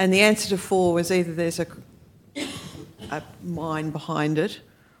 and the answer to 4 was either there's a mind behind it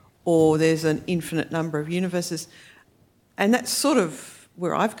or there's an infinite number of universes. And that's sort of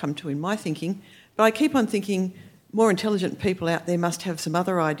where I've come to in my thinking. But I keep on thinking more intelligent people out there must have some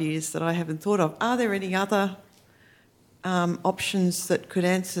other ideas that I haven't thought of. Are there any other options that could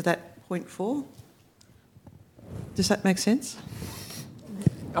answer that point 4? Does that make sense?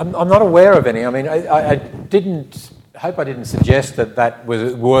 I'm not aware of any. I mean, I didn't hope I didn't suggest that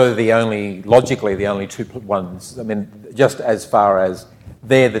were logically the only two ones. I mean, just as far as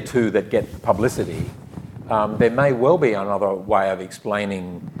they're the two that get publicity, there may well be another way of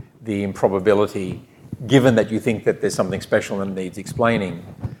explaining the improbability, given that you think that there's something special and needs explaining.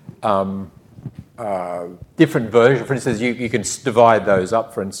 Different versions, for instance, you can divide those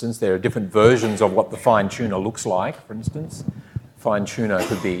up, for instance. There are different versions of what the fine-tuner looks like, for instance. Fine-tuner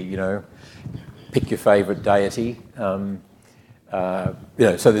could be, pick your favourite deity. So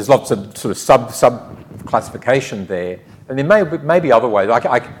there's lots of sort of sub-classification there. And there may be other ways.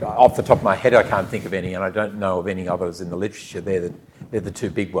 Off the top of my head, I can't think of any, and I don't know of any others in the literature. They're the two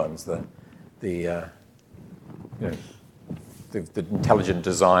big ones, the intelligent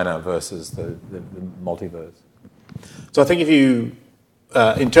designer versus the multiverse. So I think if you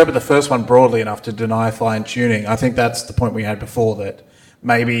interpret the first one broadly enough to deny fine-tuning, I think that's the point we had before, that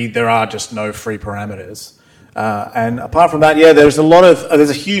maybe there are just no free parameters. And apart from that, there's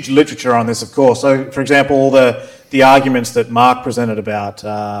a huge literature on this, of course. So, for example, all the arguments that Mark presented about,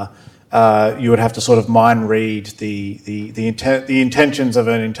 you would have to sort of mind read the intentions of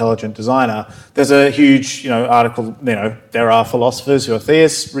an intelligent designer. There's a huge, article. There are philosophers who are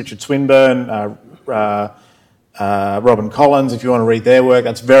theists. Richard Swinburne, Robin Collins. If you want to read their work,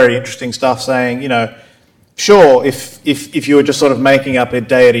 that's very interesting stuff. Saying, sure, if you were just sort of making up a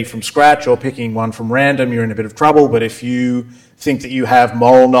deity from scratch or picking one from random, you're in a bit of trouble. But if you think that you have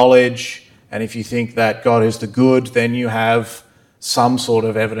moral knowledge, and if you think that God is the good, then you have some sort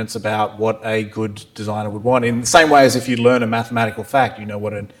of evidence about what a good designer would want. In the same way as if you learn a mathematical fact, you know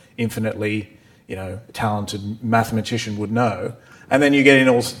what an infinitely, talented mathematician would know. And then you get in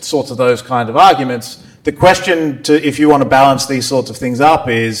all sorts of those kind of arguments. The question, if you want to balance these sorts of things up,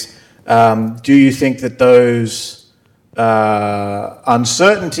 is do you think that those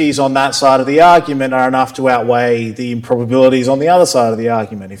uncertainties on that side of the argument are enough to outweigh the improbabilities on the other side of the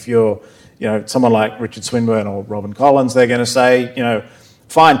argument? If you're someone like Richard Swinburne or Robin Collins, they're going to say,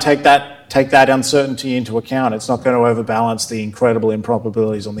 fine, take that uncertainty into account. It's not going to overbalance the incredible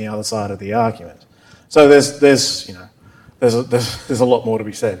improbabilities on the other side of the argument. So there's a lot more to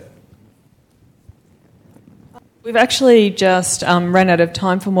be said. We've actually just run out of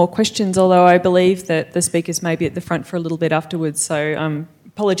time for more questions, although I believe that the speakers may be at the front for a little bit afterwards. So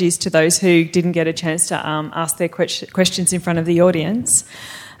apologies to those who didn't get a chance to ask their questions in front of the audience.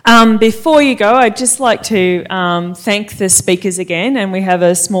 Before you go, I'd just like to thank the speakers again, and we have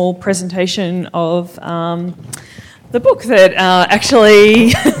a small presentation of the book that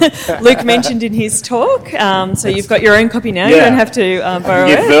actually Luke mentioned in his talk. So you've got your own copy now. You don't have to borrow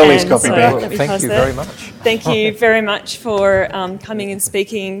it. Give Verley's copy back. Thank you very much. Thank you very much for coming and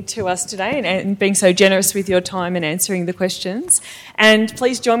speaking to us today and being so generous with your time and answering the questions. And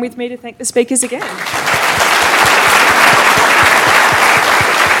please join with me to thank the speakers again.